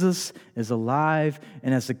 Jesus is alive,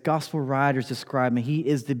 and as the gospel writers describe him, he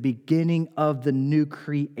is the beginning of the new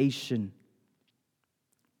creation.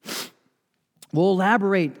 We'll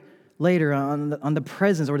elaborate later on the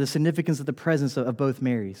presence or the significance of the presence of both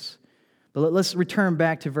Marys. But let's return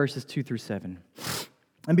back to verses 2 through 7.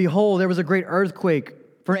 And behold, there was a great earthquake,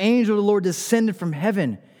 for an angel of the Lord descended from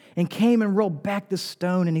heaven and came and rolled back the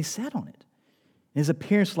stone, and he sat on it. And his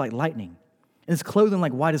appearance was like lightning, and his clothing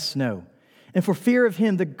like white as snow. And for fear of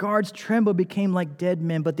him, the guards trembled, became like dead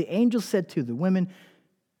men. But the angel said to the women,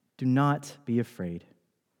 do not be afraid,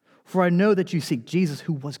 for I know that you seek Jesus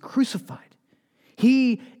who was crucified.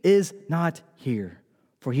 He is not here,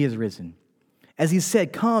 for he is risen. As he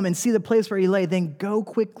said, come and see the place where he lay, then go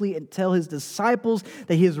quickly and tell his disciples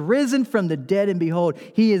that he is risen from the dead, and behold,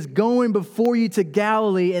 he is going before you to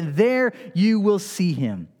Galilee, and there you will see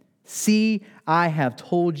him. See, I have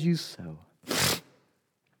told you so.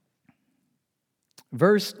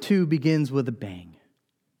 Verse 2 begins with a bang.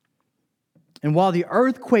 And while the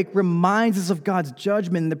earthquake reminds us of God's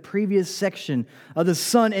judgment in the previous section of the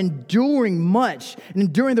sun enduring much and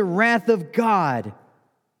enduring the wrath of God,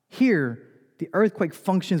 here the earthquake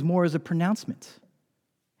functions more as a pronouncement.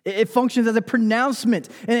 It functions as a pronouncement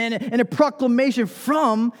and a proclamation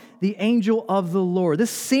from the angel of the Lord.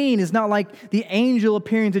 This scene is not like the angel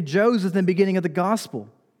appearing to Joseph in the beginning of the gospel,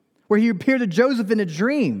 where he appeared to Joseph in a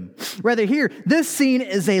dream. Rather here, this scene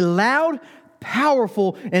is a loud,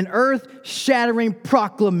 powerful, and earth-shattering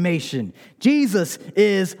proclamation. Jesus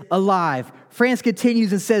is alive. France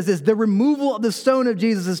continues and says this, the removal of the stone of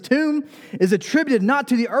Jesus' tomb is attributed not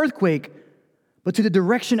to the earthquake, but to the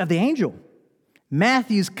direction of the angel.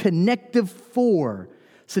 Matthew's connective 4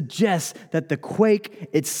 suggests that the quake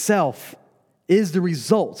itself is the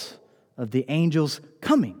result of the angel's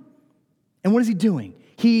coming. And what is he doing?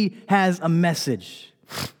 He has a message.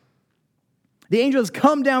 The angel has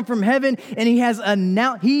come down from heaven, and he has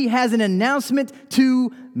an announcement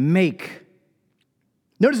to make.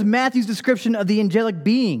 Notice Matthew's description of the angelic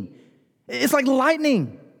being. It's like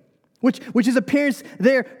lightning, which his appearance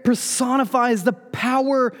there personifies the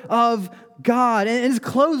power of God. And his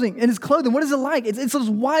clothing, what is it like? It's as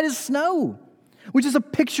white as snow, which is a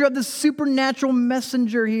picture of the supernatural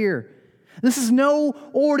messenger here. This is no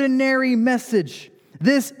ordinary message.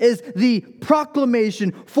 This is the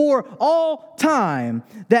proclamation for all time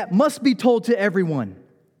that must be told to everyone.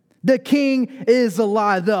 The King is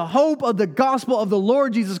alive. The hope of the gospel of the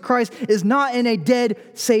Lord Jesus Christ is not in a dead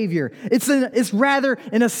Savior. It's rather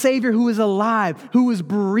in a Savior who is alive, who is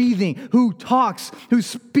breathing, who talks, who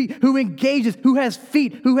speaks, who engages, who has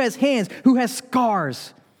feet, who has hands, who has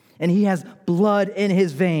scars. And he has blood in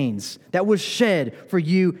his veins that was shed for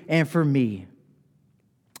you and for me.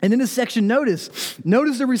 And in this section, notice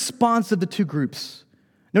the response of the two groups.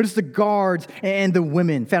 Notice the guards and the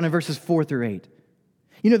women found in verses 4 through 8.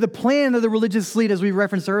 You know, the plan of the religious elite, as we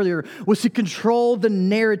referenced earlier, was to control the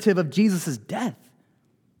narrative of Jesus' death.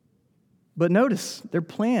 But notice their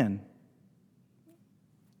plan.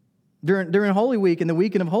 During Holy Week and the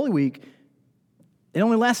weekend of Holy Week, it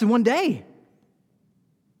only lasted one day.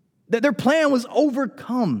 Their plan was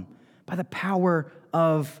overcome by the power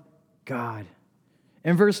of God.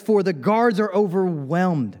 In verse 4, the guards are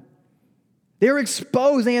overwhelmed. They're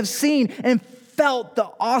exposed. They have seen and felt the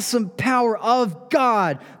awesome power of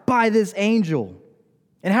God by this angel.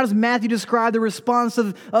 And how does Matthew describe the response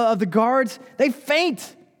of the guards? They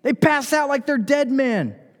faint. They pass out like they're dead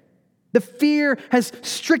men. The fear has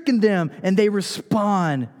stricken them, and they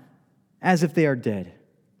respond as if they are dead.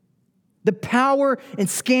 The power and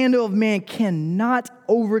scandal of man cannot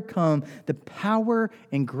overcome the power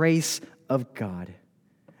and grace of God.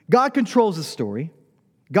 God controls the story.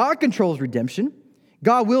 God controls redemption.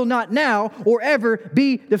 God will not now or ever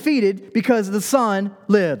be defeated because the Son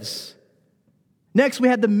lives. Next, we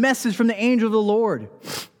have the message from the angel of the Lord.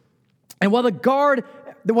 And while the guards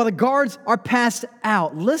while the guards are passed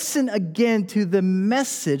out, listen again to the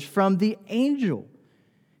message from the angel.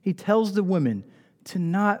 He tells the women to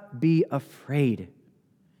not be afraid.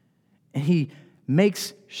 And he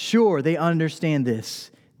makes sure they understand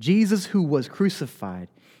this. Jesus, who was crucified,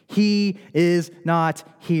 he is not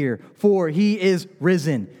here, for he is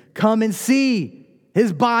risen. Come and see.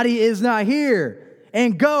 His body is not here.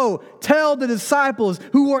 And go tell the disciples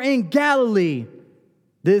who are in Galilee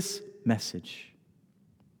this message.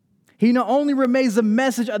 He not only remains the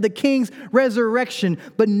message of the King's resurrection,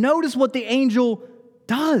 but notice what the angel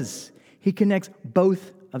does. He connects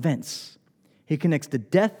both events. He connects the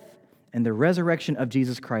death and the resurrection of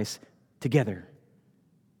Jesus Christ together.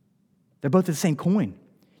 They're both the same coin.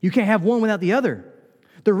 You can't have one without the other.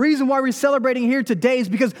 The reason why we're celebrating here today is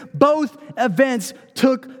because both events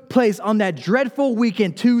took place on that dreadful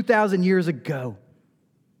weekend 2,000 years ago.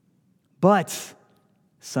 But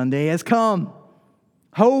Sunday has come.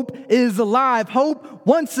 Hope is alive. Hope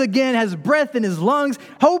once again has breath in his lungs.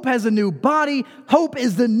 Hope has a new body. Hope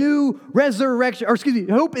is the new resurrection,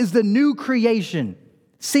 hope is the new creation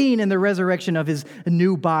seen in the resurrection of his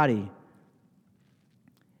new body.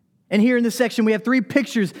 And here in this section, we have three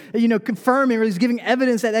pictures, confirming or giving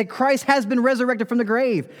evidence that Christ has been resurrected from the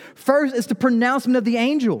grave. First is the pronouncement of the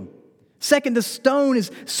angel. Second, the stone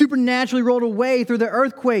is supernaturally rolled away through the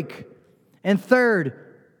earthquake. And third,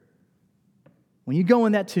 when you go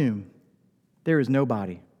in that tomb, there is no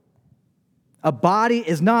body. A body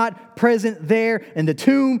is not present there, and the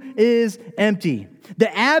tomb is empty.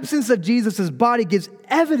 The absence of Jesus' body gives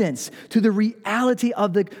evidence to the reality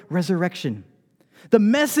of the resurrection. The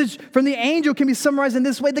message from the angel can be summarized in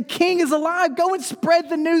this way: the King is alive. Go and spread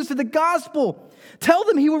the news to the gospel. Tell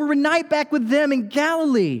them he will reunite back with them in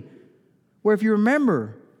Galilee, where, if you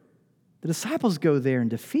remember, the disciples go there in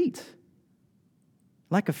defeat,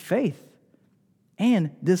 lack of faith,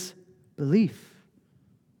 and disbelief.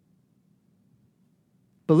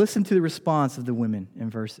 But listen to the response of the women in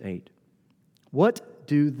verse 8. What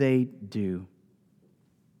do? They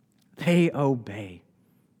obey.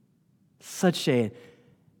 Such an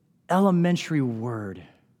elementary word.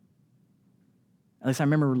 At least I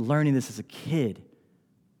remember learning this as a kid.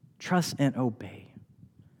 Trust and obey.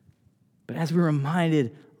 But as we were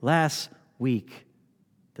reminded last week,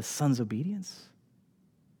 the Son's obedience,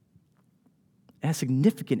 it has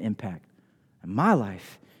significant impact in my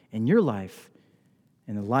life, in your life,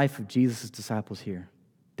 and the life of Jesus' disciples here.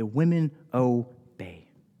 The women obey.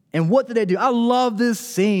 And what did they do? I love this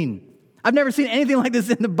scene. I've never seen anything like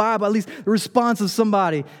this in the Bible, at least the response of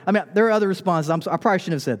somebody. I mean, there are other responses. I probably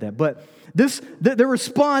shouldn't have said that. But the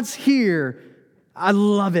response here, I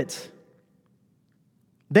love it.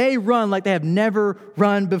 They run like they have never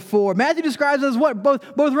run before. Matthew describes it as what? Both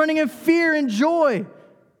running in fear and joy.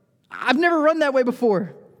 I've never run that way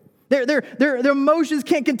before. Their emotions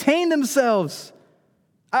can't contain themselves.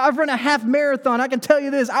 I've run a half marathon. I can tell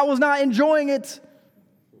you this. I was not enjoying it.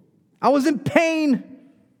 I was in pain.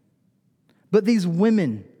 But these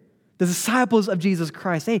women, the disciples of Jesus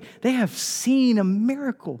Christ, they have seen a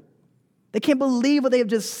miracle. They can't believe what they have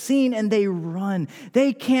just seen, and they run.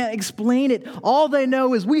 They can't explain it. All they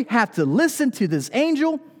know is we have to listen to this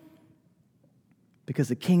angel because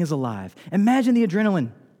the King is alive. Imagine the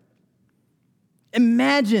adrenaline.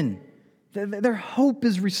 Imagine their hope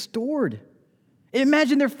is restored.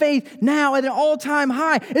 Imagine their faith now at an all-time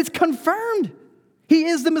high. It's confirmed. He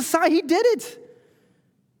is the Messiah. He did it.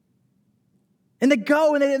 And they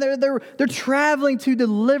go and they're traveling to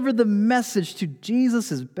deliver the message to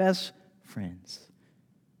Jesus' best friends.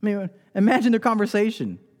 I mean, imagine their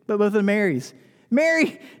conversation. But both of the Marys.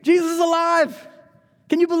 Mary, Jesus is alive.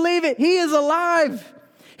 Can you believe it? He is alive.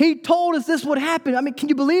 He told us this would happen. I mean, can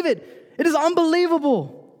you believe it? It is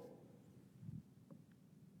unbelievable.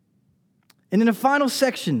 And in the final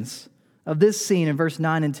sections of this scene in verse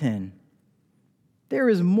 9 and 10, there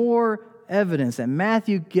is more evidence that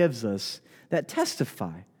Matthew gives us that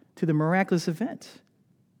testify to the miraculous event.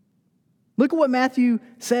 Look at what Matthew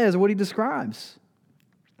says, or what he describes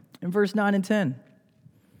in verse 9 and 10.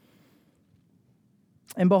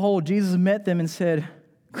 And behold, Jesus met them and said,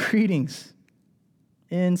 "Greetings."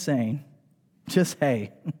 Insane. Just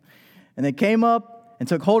hey. And they came up and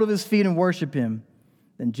took hold of his feet and worshiped him.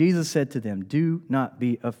 Then Jesus said to them, "Do not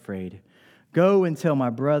be afraid. Go and tell my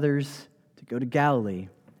brothers to go to Galilee,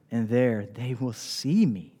 and there they will see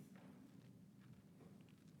me."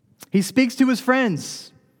 He speaks to his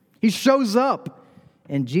friends. He shows up,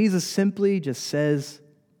 and Jesus simply just says,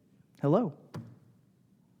 hello.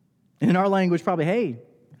 And in our language, probably, hey,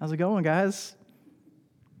 how's it going, guys?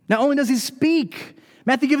 Not only does he speak,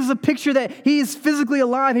 Matthew gives us a picture that he is physically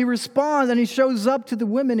alive. He responds and he shows up to the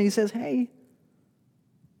women and he says, hey.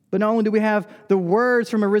 But not only do we have the words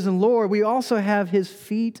from a risen Lord, we also have his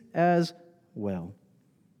feet as well.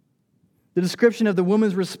 The description of the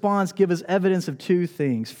woman's response gives us evidence of two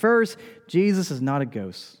things. First, Jesus is not a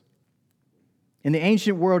ghost. In the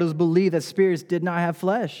ancient world, it was believed that spirits did not have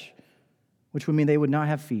flesh, which would mean they would not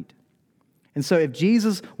have feet. And so if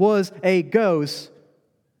Jesus was a ghost,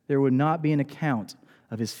 there would not be an account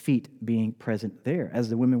of his feet being present there as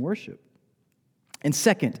the women worship. And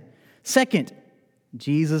second,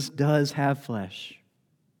 Jesus does have flesh.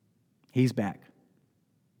 He's back.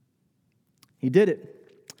 He did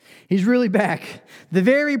it. He's really back. The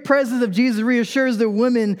very presence of Jesus reassures the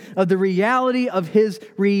women of the reality of his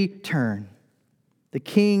return. The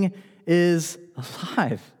King is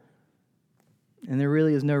alive. And there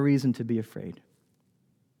really is no reason to be afraid.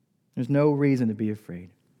 There's no reason to be afraid.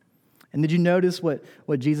 And did you notice what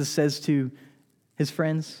Jesus says to his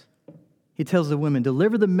friends? He tells the women,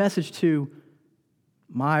 deliver the message to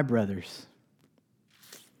my brothers.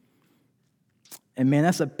 And man,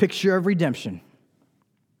 that's a picture of redemption.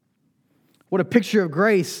 What a picture of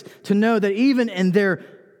grace to know that even in their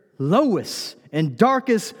lowest and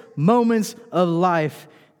darkest moments of life,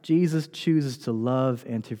 Jesus chooses to love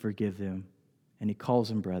and to forgive them. And he calls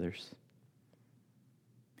them brothers.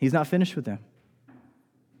 He's not finished with them.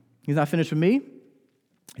 He's not finished with me.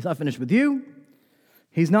 He's not finished with you.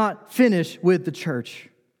 He's not finished with the church.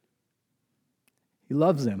 He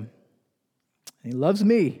loves them. And he loves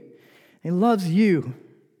me. And he loves you.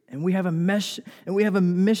 And we have a mission.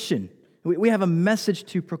 We have a message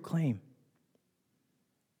to proclaim.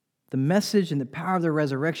 The message and the power of the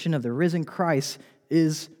resurrection of the risen Christ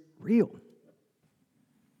is real.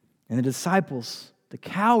 And the disciples, the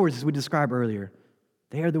cowards as we described earlier,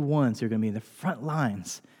 they are the ones who are going to be in the front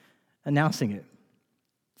lines announcing it.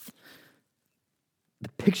 The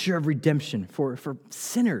picture of redemption for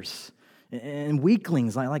sinners and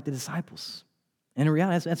weaklings like the disciples. And in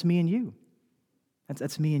reality, that's me and you.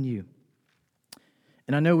 That's me and you.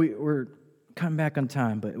 And I know we're coming back on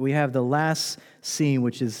time, but we have the last scene,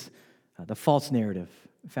 which is the false narrative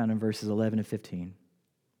found in verses 11 and 15.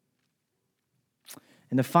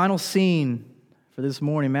 In the final scene for this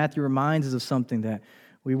morning, Matthew reminds us of something that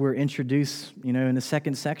we were introduced, in the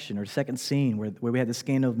second section or second scene where we had the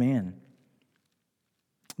scandal of man.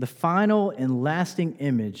 The final and lasting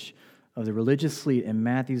image of the religious elite in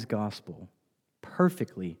Matthew's gospel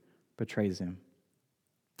perfectly portrays him.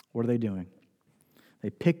 What are they doing?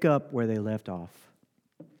 They pick up where they left off.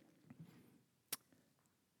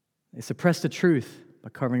 They suppress the truth by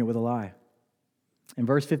covering it with a lie. In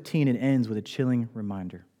verse 15, it ends with a chilling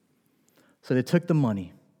reminder. So they took the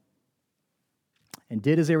money and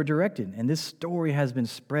did as they were directed. And this story has been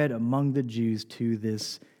spread among the Jews to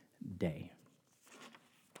this day.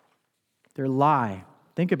 Their lie,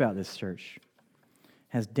 think about this, church,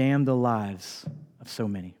 has damned the lives of so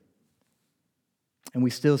many. And we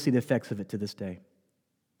still see the effects of it to this day.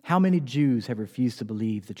 How many Jews have refused to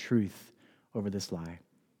believe the truth over this lie?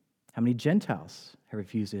 How many Gentiles have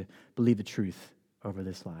refused to believe the truth over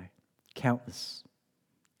this lie? Countless.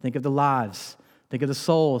 Think of the lives. Think of the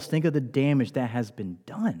souls. Think of the damage that has been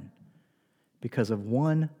done because of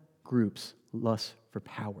one group's lust for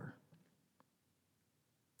power.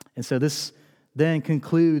 And so this then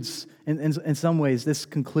concludes, in some ways, this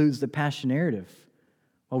concludes the Passion narrative.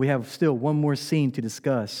 Well, we have still one more scene to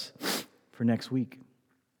discuss for next week.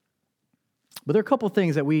 But there are a couple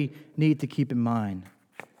things that we need to keep in mind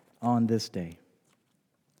on this day.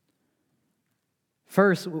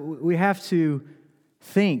 First, we have to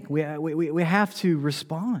think. We have to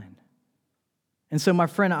respond. And so, my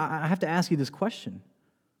friend, I have to ask you this question.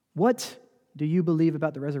 What do you believe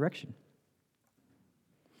about the resurrection?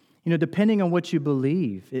 Depending on what you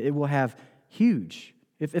believe, it will have huge,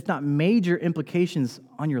 if not major, implications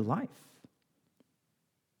on your life.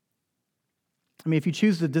 If you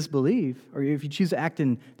choose to disbelieve, or if you choose to act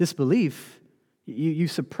in disbelief, you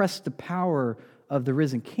suppress the power of the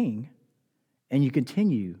risen King, and you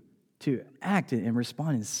continue to act and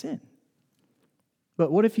respond in sin.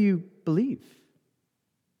 But what if you believe?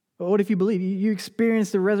 What if you believe? You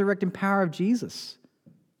experience the resurrecting power of Jesus.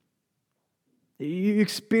 You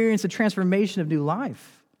experience the transformation of new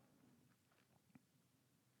life.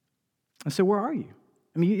 And so where are you?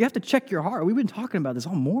 You have to check your heart. We've been talking about this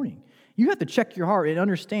all morning. You have to check your heart and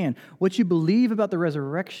understand what you believe about the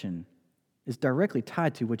resurrection is directly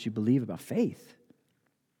tied to what you believe about faith.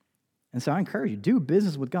 And so I encourage you, do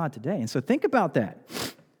business with God today. And so think about that.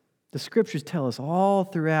 The scriptures tell us all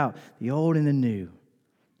throughout the Old and the New,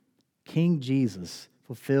 King Jesus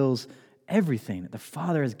fulfills everything that the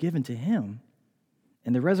Father has given to him.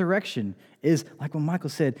 And the resurrection is, like what Michael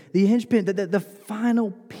said, the hinge-pin, the final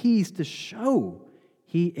piece to show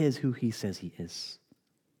he is who he says he is.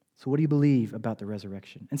 So what do you believe about the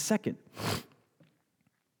resurrection? And second,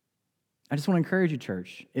 I just want to encourage you,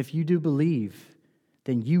 church, if you do believe,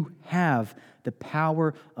 then you have the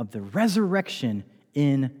power of the resurrection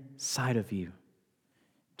inside of you.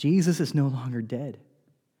 Jesus is no longer dead.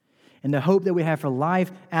 And the hope that we have for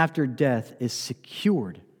life after death is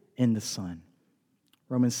secured in the Son.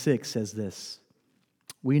 Romans 6 says this,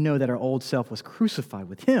 we know that our old self was crucified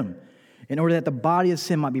with him in order that the body of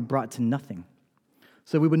sin might be brought to nothing.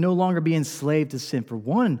 So we would no longer be enslaved to sin, for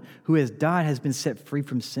one who has died has been set free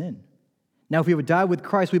from sin. Now, if we would die with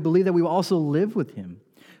Christ, we believe that we will also live with him.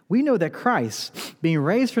 We know that Christ, being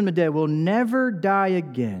raised from the dead, will never die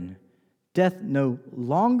again. Death no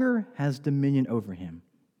longer has dominion over him.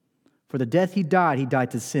 For the death he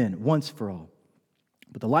died to sin once for all.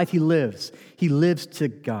 But the life he lives to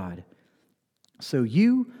God. So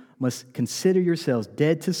you must consider yourselves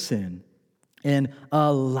dead to sin and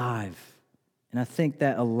alive. And I think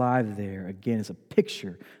that alive there, again, is a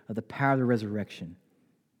picture of the power of the resurrection.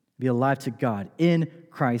 Be alive to God in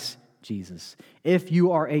Christ Jesus. If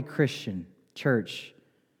you are a Christian, church,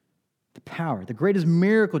 the power, the greatest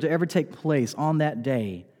miracle to ever take place on that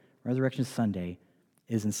day, Resurrection Sunday,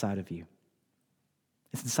 is inside of you.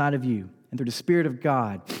 It's inside of you. And through the Spirit of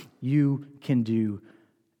God, you can do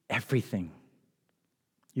everything.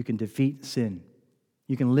 You can defeat sin.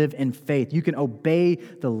 You can live in faith. You can obey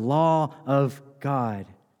the law of God.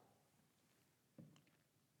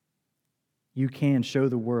 You can show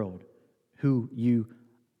the world who you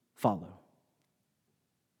follow.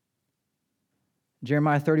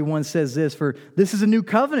 Jeremiah 31 says this, for this is a new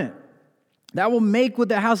covenant that I will make with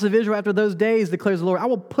the house of Israel after those days, declares the Lord. I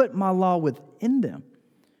will put my law within them.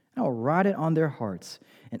 I will write it on their hearts,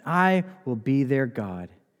 and I will be their God,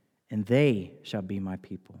 and they shall be my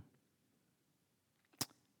people.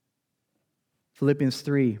 Philippians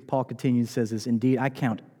 3, Paul continues, says this, indeed, I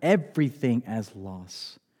count everything as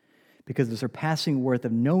loss, because of the surpassing worth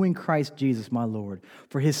of knowing Christ Jesus my Lord.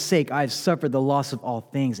 For his sake I have suffered the loss of all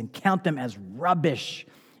things, and count them as rubbish,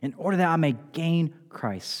 in order that I may gain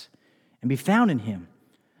Christ, and be found in him,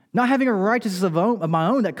 not having a righteousness of my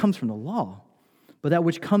own that comes from the law, but that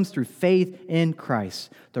which comes through faith in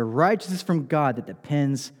Christ, the righteousness from God that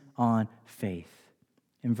depends on faith.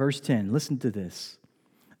 In verse 10, listen to this,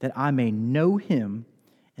 that I may know him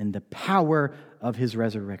and the power of his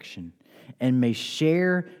resurrection, and may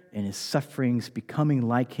share in his sufferings, becoming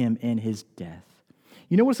like him in his death.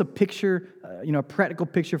 You know what's a picture, a practical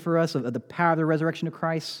picture for us of the power of the resurrection of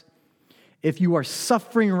Christ? If you are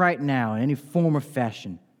suffering right now in any form or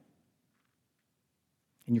fashion,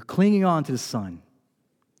 and you're clinging on to the Son,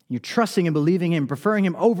 you're trusting and believing him, preferring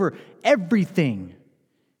him over everything,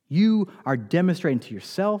 you are demonstrating to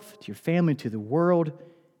yourself, to your family, to the world,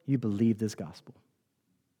 you believe this gospel.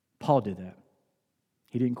 Paul did that.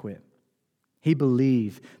 He didn't quit. He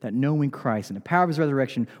believed that knowing Christ and the power of his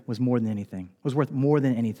resurrection was more than anything, was worth more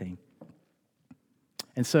than anything.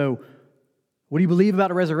 And so, what do you believe about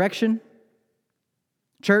the resurrection?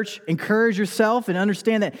 Church, encourage yourself and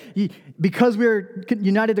understand that because we're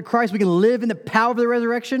united to Christ, we can live in the power of the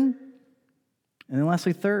resurrection. And then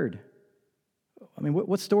lastly, third,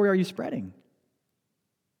 what story are you spreading?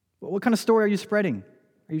 What kind of story are you spreading?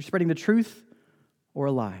 Are you spreading the truth or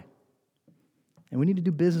a lie? And we need to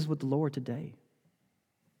do business with the Lord today.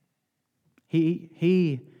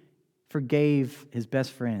 He forgave his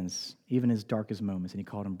best friends, even his darkest moments, and he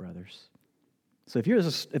called them brothers. So if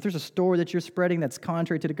there's a story that you're spreading that's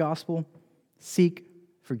contrary to the gospel, seek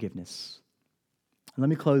forgiveness. And let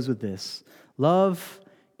me close with this. Love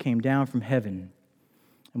came down from heaven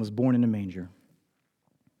and was born in a manger.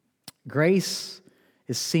 Grace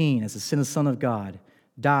is seen as the sinless Son of God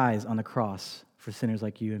dies on the cross for sinners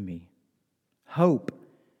like you and me. Hope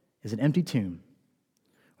is an empty tomb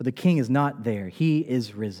where the King is not there. He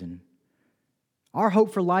is risen. Our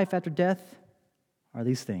hope for life after death are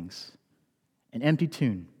these things: an empty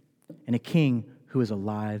tomb and a King who is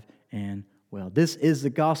alive and well. This is the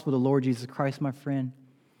gospel of the Lord Jesus Christ, my friend,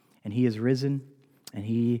 and he is risen, and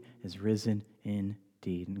he is risen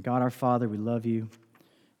indeed. And God, our Father, we love you,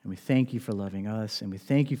 and we thank you for loving us, and we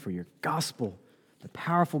thank you for your gospel, the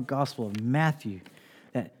powerful gospel of Matthew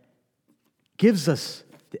that gives us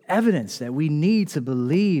the evidence that we need to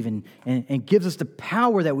believe and gives us the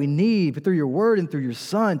power that we need through your word and through your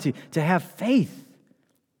Son to have faith,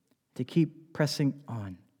 to keep pressing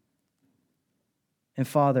on. And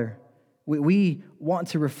Father, we want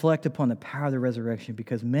to reflect upon the power of the resurrection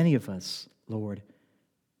because many of us, Lord,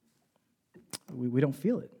 we don't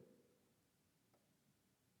feel it.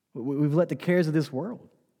 We've let the cares of this world,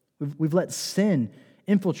 we've let sin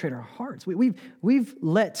infiltrate our hearts. We've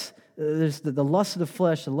let the lust of the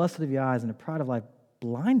flesh, the lust of the eyes, and the pride of life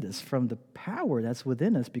blind us from the power that's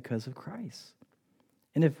within us because of Christ.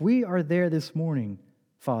 And if we are there this morning,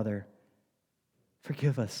 Father,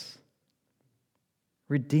 forgive us.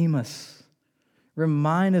 Redeem us.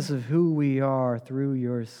 Remind us of who we are through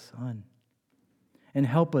your Son. And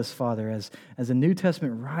help us, Father, as the New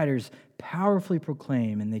Testament writers powerfully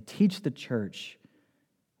proclaim and they teach the church,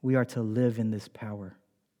 we are to live in this power.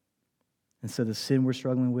 And so the sin we're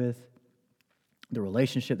struggling with, the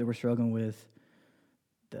relationship that we're struggling with,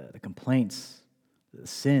 the complaints, the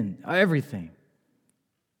sin, everything,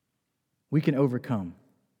 we can overcome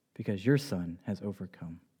because your Son has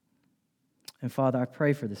overcome. And Father, I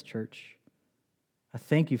pray for this church. I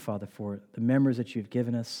thank you, Father, for the members that you've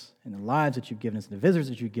given us and the lives that you've given us and the visitors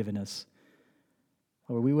that you've given us.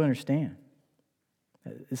 Lord, we will understand.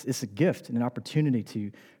 It's a gift and an opportunity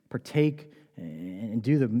to partake and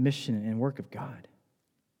do the mission and work of God.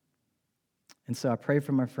 And so I pray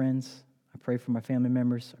for my friends. I pray for my family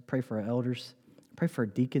members. I pray for our elders. I pray for our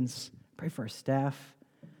deacons. I pray for our staff.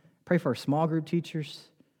 I pray for our small group teachers.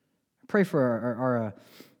 I pray for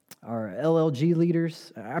our LLG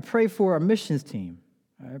leaders. I pray for our missions team.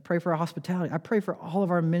 I pray for our hospitality. I pray for all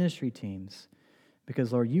of our ministry teams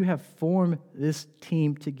because, Lord, you have formed this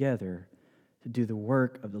team together to do the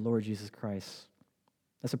work of the Lord Jesus Christ.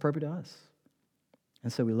 That's appropriate to us.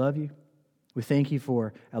 And so we love you. We thank you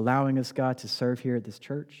for allowing us, God, to serve here at this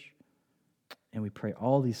church. And we pray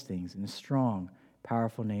all these things in the strong,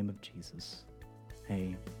 powerful name of Jesus.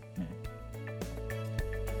 Amen.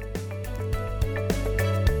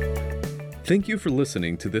 Thank you for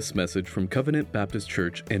listening to this message from Covenant Baptist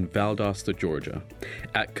Church in Valdosta, Georgia.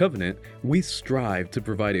 At Covenant, we strive to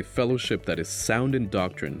provide a fellowship that is sound in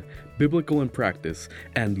doctrine, biblical in practice,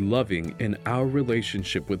 and loving in our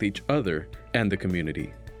relationship with each other and the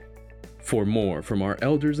community. For more from our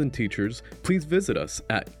elders and teachers, please visit us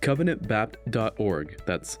at covenantbapt.org.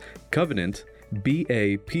 That's Covenant,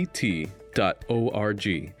 BAPT.org,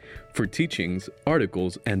 for teachings,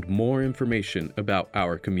 articles, and more information about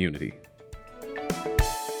our community.